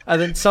 and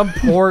then some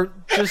poor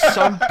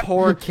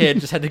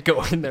kid just had to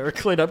go in there,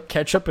 clean up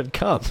ketchup and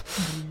cum.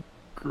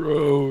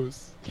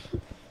 Gross.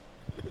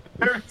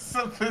 There's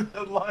something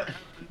a lot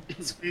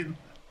between.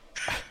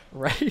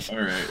 Right. All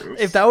right.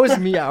 If that was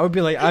me, I would be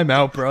like, "I'm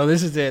out, bro.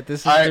 This is it. This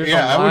is I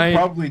would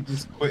probably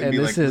just quit and be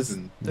like,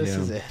 "Listen, this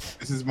is it.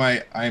 This is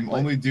my. I'm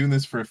only doing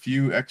this for a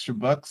few extra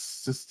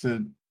bucks just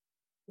to."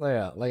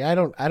 Yeah, like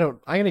I'm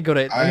gonna go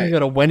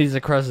to Wendy's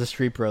across the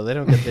street, bro. They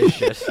don't get this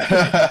shit.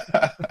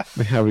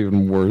 They have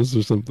even worse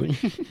or something.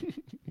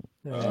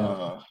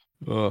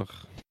 Ugh,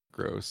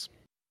 gross.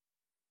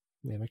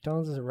 Yeah,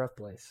 McDonald's is a rough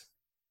place.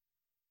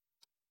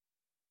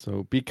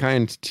 So be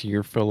kind to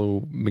your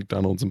fellow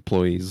McDonald's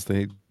employees.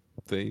 They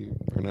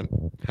are not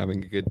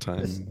having a good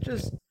time.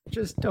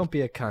 Just don't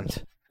be a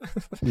cunt.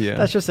 Yeah,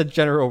 that's just a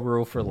general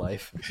rule for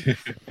life.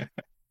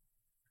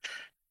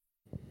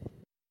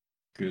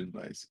 Good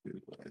advice.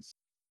 Good advice.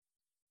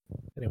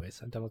 Anyways,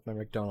 I'm done with my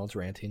McDonald's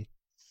ranting.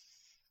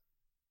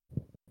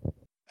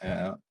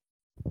 Yeah.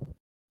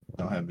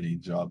 Don't have any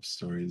job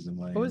stories in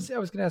mind. I was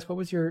gonna ask, what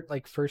was your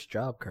like first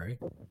job, Curry?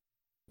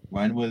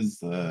 Mine was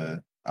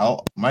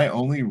my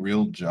only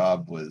real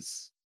job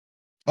was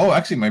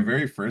actually my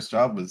very first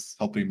job was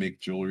helping make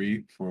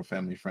jewelry for a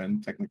family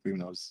friend, technically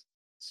when I was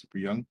super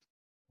young.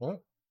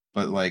 What?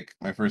 But like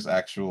my first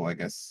actual, I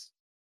guess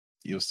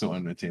it was still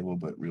under the table,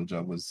 but real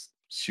job was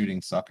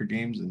shooting soccer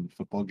games and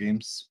football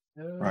games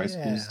for high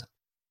schools.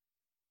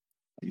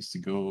 I used to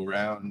go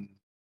around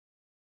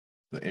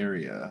the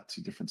area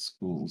to different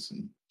schools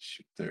and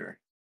shoot their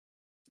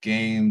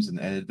games and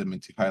edit them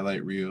into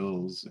highlight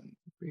reels and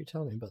what are you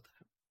telling me about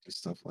that?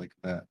 Stuff like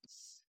that.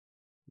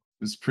 It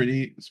was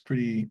pretty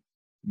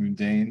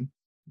mundane.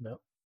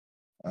 Nope.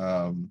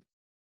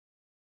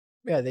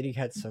 Yeah, then you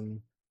had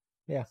some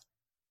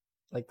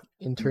like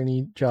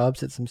interny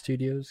jobs at some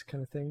studios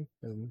kind of thing.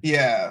 And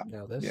yeah.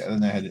 Now this. Yeah,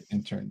 then I had an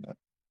intern.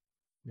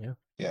 Yeah.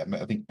 Yeah,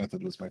 I think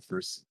Method was my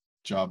first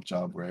job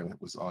where I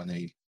was on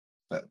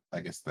that I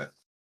guess that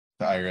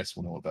the IRS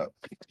will know about.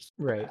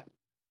 Right.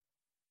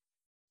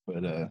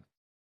 But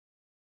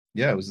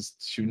yeah, it was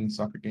just shooting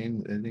soccer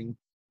games, editing.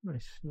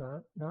 Nice.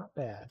 Not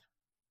bad.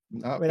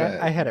 Not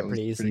bad. I had it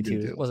pretty easy too.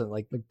 Deal. It wasn't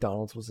like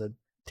McDonald's was a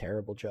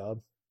terrible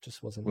job.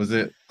 Just wasn't. Was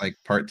it like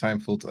part-time,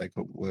 full-time? Like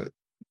what?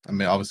 I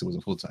mean, obviously it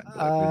wasn't full-time. But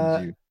like,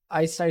 when did you...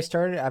 I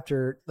started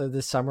after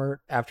this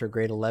summer after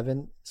grade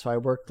 11. So I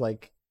worked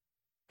like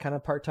kind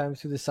of part-time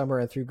through the summer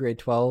and through grade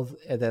 12.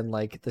 And then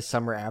like the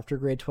summer after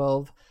grade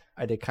 12,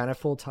 I did kind of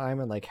full-time.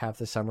 And like half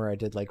the summer I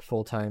did like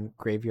full-time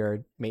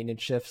graveyard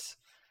maintenance shifts.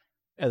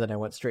 And then I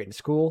went straight into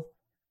school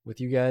with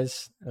you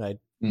guys. And I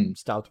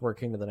stopped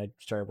working. And then I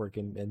started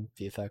working in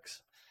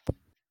VFX.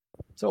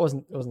 So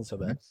it wasn't so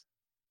bad.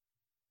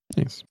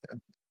 Nice. Yeah.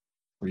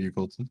 Were you,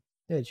 Colton?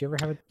 Yeah, did you ever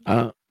have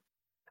it?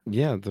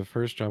 Yeah, the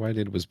first job I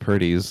did was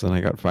Purdy's, and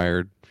I got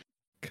fired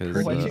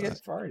because why did you get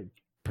fired?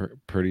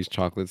 Purdy's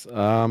chocolates.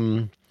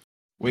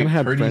 Wait,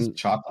 Purdy's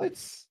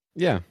chocolates?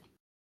 Yeah.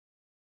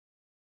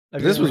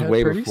 This was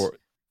way before.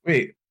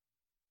 Wait,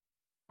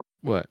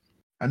 what?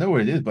 I know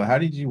what it is, but how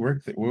did you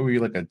work? What were you,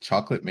 like a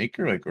chocolate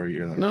maker, like, or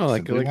you're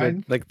like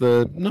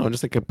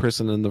just like a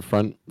person in the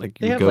front, like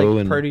they you have go like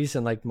and Purdy's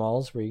and like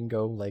malls where you can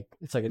go, like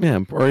it's like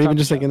or even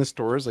just like in the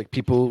stores, like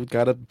people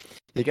gotta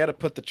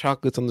put the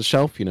chocolates on the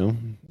shelf, you know.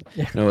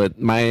 Yeah. You know,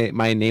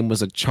 my name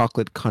was a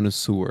chocolate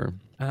connoisseur.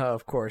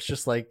 Of course,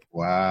 just like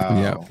wow,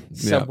 yeah,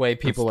 Subway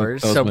people are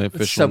Subway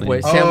name.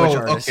 Sandwich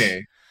artists.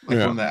 Okay,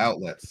 like from the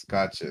outlets.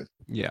 Gotcha.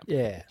 Yeah.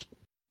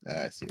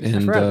 I see.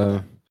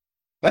 And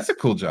that's a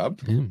cool job.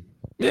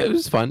 Yeah, it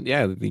was fun.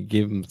 Yeah, they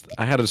gave him.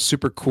 I had a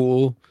super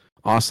cool,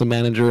 awesome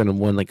manager, and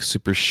one like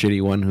super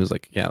shitty one who's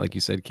like, yeah, like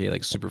you said, Kay,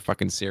 like super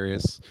fucking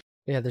serious.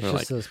 Yeah, there's They're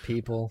just like- those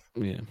people.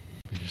 Yeah.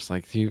 You're just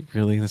like, do you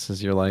really? This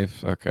is your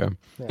life? Okay.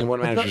 Yeah. And one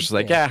But manager's just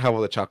like, yeah, have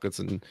all the chocolates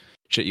and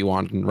shit you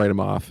want and write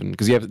them off. And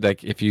because you have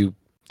like, if you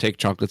take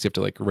chocolates, you have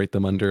to like rate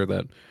them under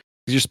that.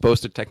 Because you're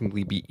supposed to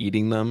technically be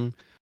eating them,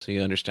 so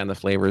you understand the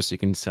flavors, so you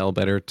can sell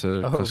better to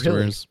Oh, really?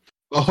 customers.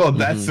 Oh,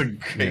 that's a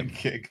Mhm. great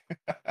gig.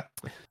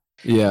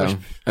 Yeah. Which-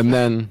 And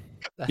then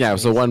That's yeah,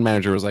 so amazing. one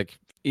manager was like,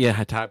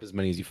 yeah, type as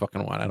many as you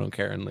fucking want. I don't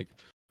care. And like,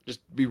 just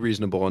be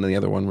reasonable. And then the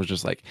other one was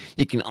just like,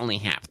 you can only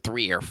have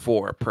 3 or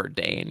 4 per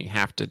day, and you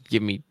have to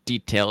give me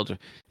detailed.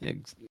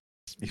 You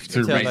have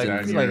to Tell write like- down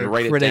it's your- like a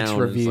write it critic's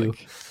down. And it's review.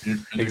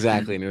 like,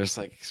 exactly. And you're just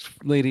like,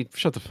 lady,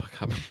 shut the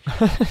fuck up.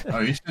 Oh,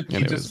 you should keep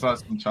Anyways. just about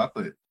some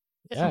chocolate.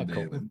 yeah, someday,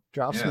 cool. then.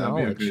 Drop Yeah, some that'd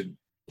be a knowledge. good.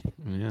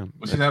 Yeah.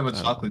 We should have a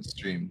uh, chocolate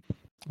stream.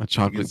 a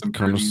chocolate some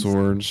birdies.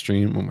 connoisseur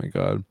stream. Oh my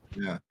god.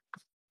 Yeah.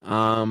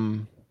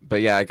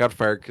 But yeah, I got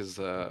fired because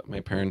my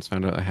parents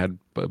found out I had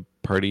a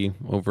party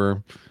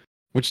over,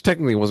 which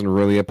technically wasn't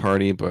really a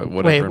party, but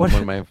whatever. Wait, And what-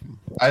 one of my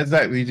How does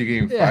that lead you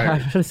getting Yeah,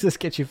 fired? how does this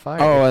get you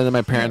fired? Oh, and then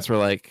my parents were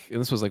like, and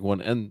this was like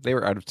and they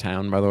were out of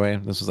town, by the way.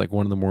 This was like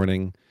 1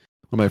 a.m.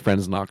 One of my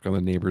friends knocked on the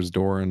neighbor's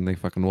door, and they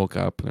fucking woke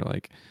up, and they're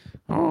like,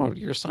 "Oh,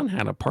 your son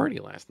had a party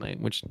last night,"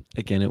 which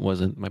again, it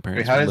wasn't. My Wait,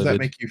 parents how were does that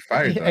livid. make you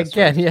fired? though? That's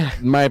Again, what- yeah.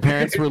 My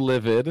parents were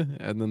livid,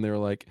 and then they were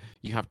like,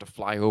 "You have to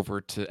fly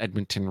over to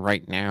Edmonton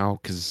right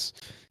now because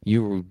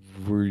you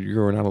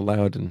were not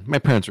allowed." And my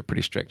parents were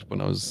pretty strict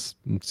when I was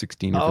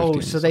 16 or 15. Oh,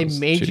 so they it was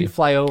made you shitty.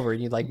 fly over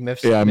and you like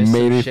missed. Yeah, missed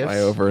some made me shifts? fly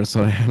over,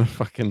 so I had a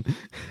fucking.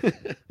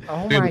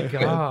 Oh Dude, my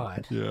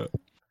god! Yeah.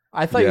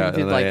 I thought Yeah, you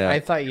did and like I I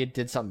thought you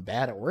did something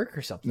bad at work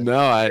or something. No,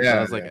 I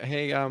Yeah, was like, yeah.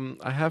 hey,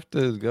 I have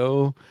to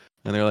go,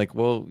 and they're like,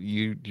 well,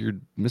 you're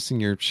missing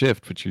your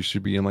shift, which you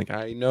should be. I'm like,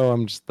 I know,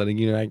 I'm just letting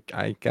you know,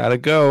 I gotta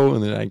go,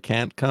 and then I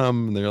can't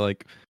come, and they're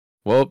like,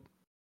 well,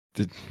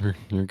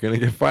 you're gonna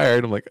get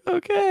fired. I'm like,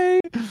 okay,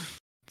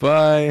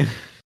 bye,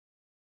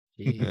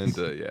 Jeez.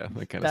 and yeah,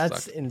 that kind of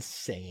That's sucked.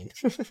 insane.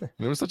 It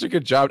was such a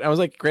good job. I was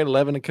like grade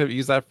 11, I could have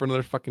used that for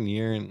another fucking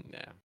year, and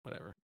yeah,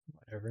 whatever.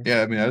 Whatever.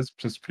 Yeah, I mean that was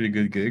just a pretty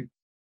good gig,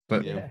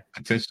 but Yeah.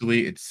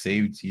 potentially it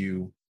saved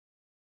you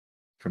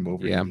from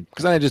over. Yeah,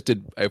 because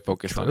I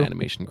focused on True.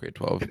 animation grade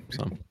 12.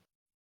 So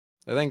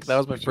I think that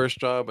was my first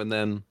job, and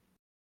then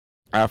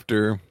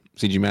after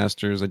CG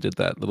Masters, I did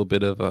that little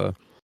bit of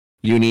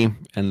uni,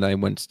 and I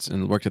went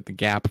and worked at the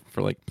Gap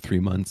for like 3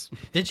 months.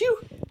 Did you?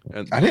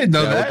 And I didn't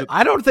know Yeah, I that. worked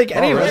I don't think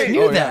any Oh, of us really?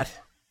 knew Oh, yeah. that.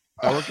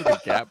 I worked at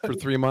the Gap for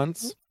 3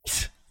 months.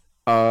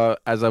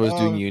 As I was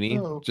doing Oh, uni,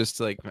 no. just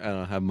to, like, I don't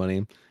know, have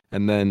money.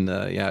 And then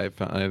yeah,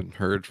 I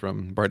heard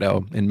from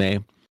Bardell in May,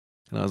 and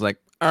I was like,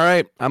 all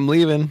right, I'm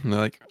leaving. And they're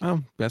like,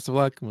 oh, best of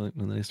luck. And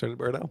then I started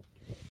Bardell.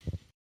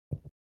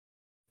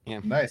 Yeah.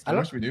 Nice. I I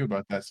don't- wish we knew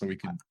about that so we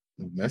could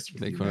mess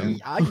with Make you, fun of man.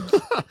 me. I,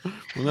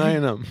 Well, I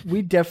know.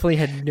 we definitely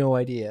had no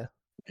idea.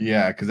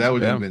 Yeah, because that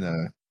would have Yeah. been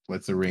a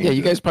let's arrange. Yeah,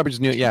 you a- guys probably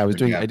just knew. Yeah, I was for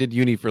doing. Gap. I did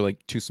uni for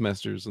like 2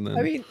 semesters, and then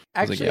I mean,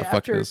 I was actually, like, yeah, fuck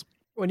after this.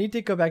 when you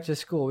did go back to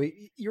school,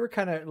 you were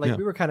kind of like Yeah.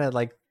 we were kind of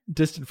like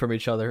distant from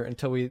each other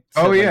until we.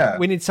 Oh, said, like, yeah.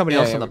 we need somebody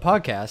Yeah, else yeah, on the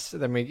podcast.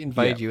 Then we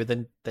invited Yeah. you,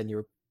 and then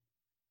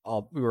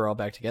we were all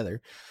back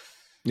together.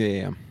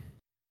 Yeah.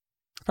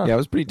 Huh. Yeah, I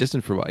was pretty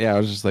distant for a while. Yeah, I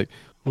was just like,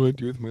 what do I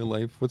do with my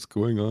life? What's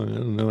going on? I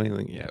don't know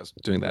anything. Yeah, I was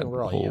doing that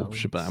We're all whole young.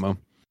 shabamo.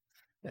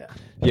 Yeah.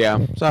 Yeah.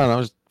 So I don't know. I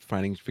was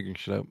figuring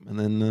shit out, and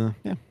then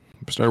yeah,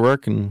 started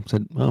work and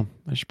said, well,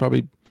 I should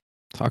probably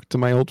talk to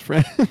my old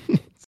friend.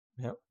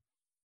 Yep.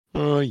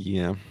 Oh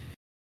yeah.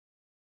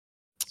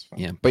 It's fun.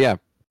 Yeah, but yeah,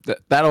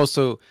 that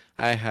also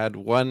I had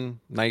one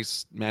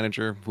nice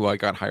manager who I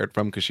got hired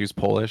from because she was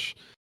Polish.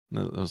 And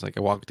I was like,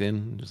 I walked in,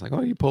 and just like,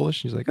 oh, you Polish?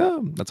 She's like,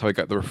 oh, that's how I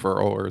got the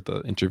referral or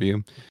the interview.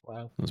 It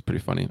Wow. was pretty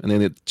funny. And then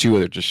the 2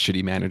 other just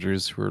shitty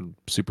managers who were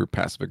super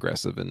passive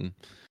aggressive and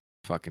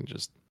fucking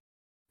just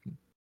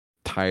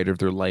tired of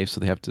their life,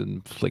 so they have to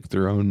inflict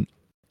their own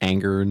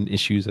anger and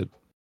issues at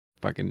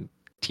fucking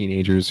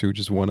teenagers who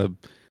just want to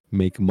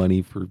make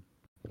money for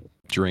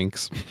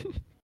drinks.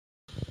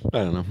 I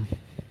don't know.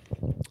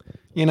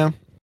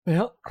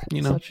 Well,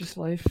 You know, such is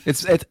life.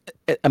 It's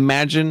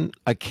imagine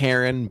a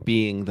Karen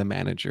being the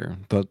manager.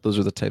 Those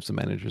are the types of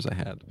managers I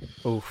had.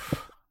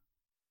 Oof.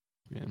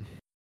 Yeah.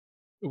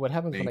 What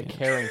happens when a Dang.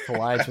 Karen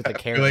collides with a I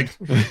feel Karen? like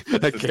A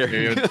the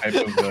Karen. stereotype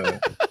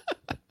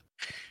of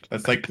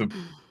that's like the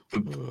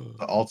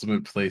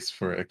ultimate place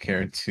for a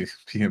Karen to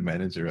be a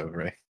manager of,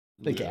 right?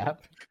 The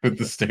Gap. With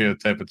the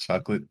stereotype of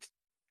chocolate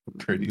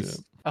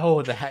birdies.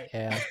 Oh, that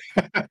yeah.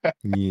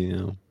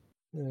 Yeah.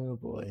 Oh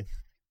boy.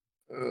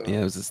 Yeah.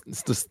 It was just,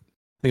 it's just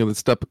think of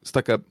the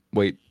stuck up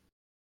white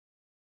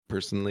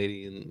person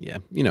lady, and yeah,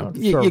 Don't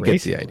you throw get the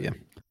racism idea.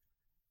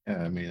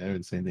 Yeah, I mean, I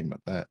didn't say anything about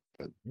that,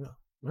 but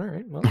All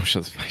right. Well. Oh,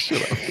 shut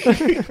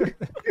up.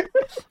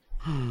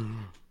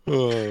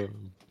 Oh.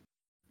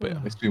 But yeah.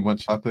 makes me want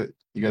chocolate.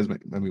 You guys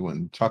make me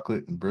want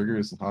chocolate and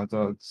burgers and hot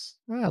dogs.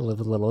 I live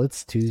a little.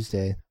 It's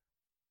Tuesday.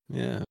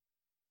 Yeah.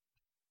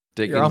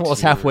 Dig You're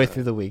almost into, halfway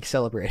through the week.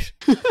 Celebrate.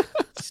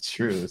 It's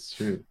true. It's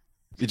true.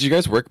 Did you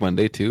guys work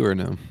Monday too, or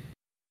no?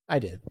 I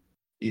did.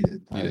 You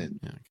did. I You didn't.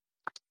 Yeah.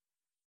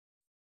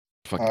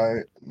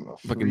 Fucking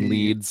Free-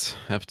 leads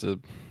have to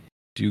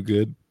do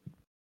good.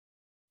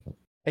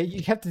 Hey,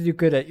 you have to do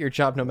good at your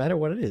job no matter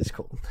what it is,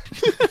 Colton.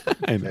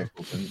 I know. Okay,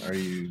 Colton, are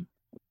you?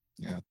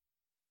 Why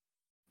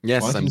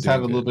Yes, don't you I'm just doing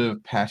have a little good. bit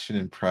of passion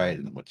and pride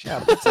in what you Yeah,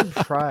 do? put some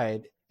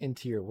pride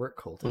into your work,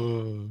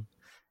 Colton.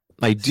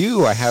 I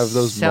do. I have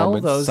those Sell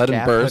moments, those sudden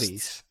Gap bursts,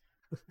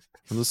 hoodies.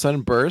 and the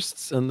sudden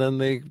bursts, and then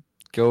they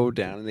go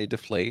down and they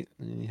deflate.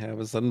 And you have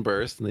a sudden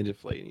burst and they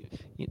deflate.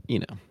 You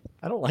know.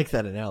 I don't like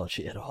that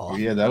analogy at all.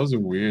 Yeah, that was a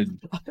weird.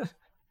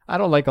 I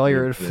don't like all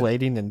your Weird bit.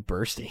 inflating and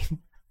bursting.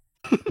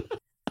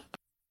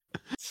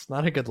 It's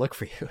not a good look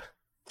for you.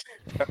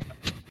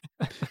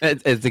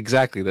 It's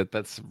exactly that.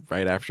 That's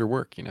right after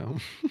work.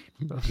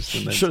 Just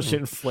in that Just zone.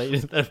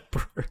 inflated that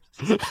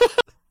burst.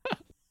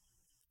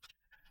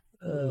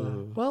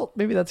 Well,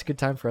 maybe that's a good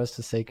time for us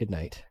to say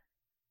goodnight.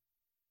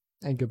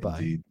 And goodbye.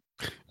 Indeed.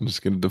 I'm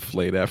just gonna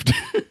deflate after.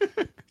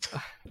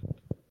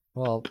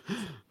 Well,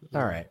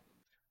 all right.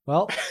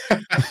 Well,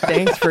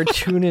 thanks for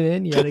tuning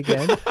in yet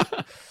again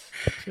to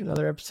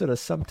another episode of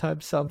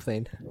Sometimes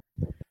Something.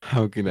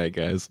 How good night,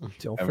 guys.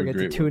 Don't Have a forget to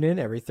great tune in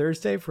every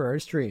Thursday for our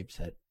streams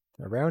at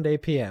around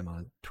 8 p.m.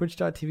 on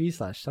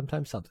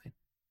twitch.tv/sometimes something.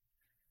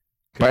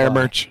 Buy our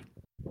Goodbye. merch.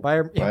 Buy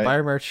our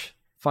Bye. merch.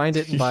 Find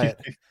it and buy it.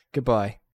 Goodbye.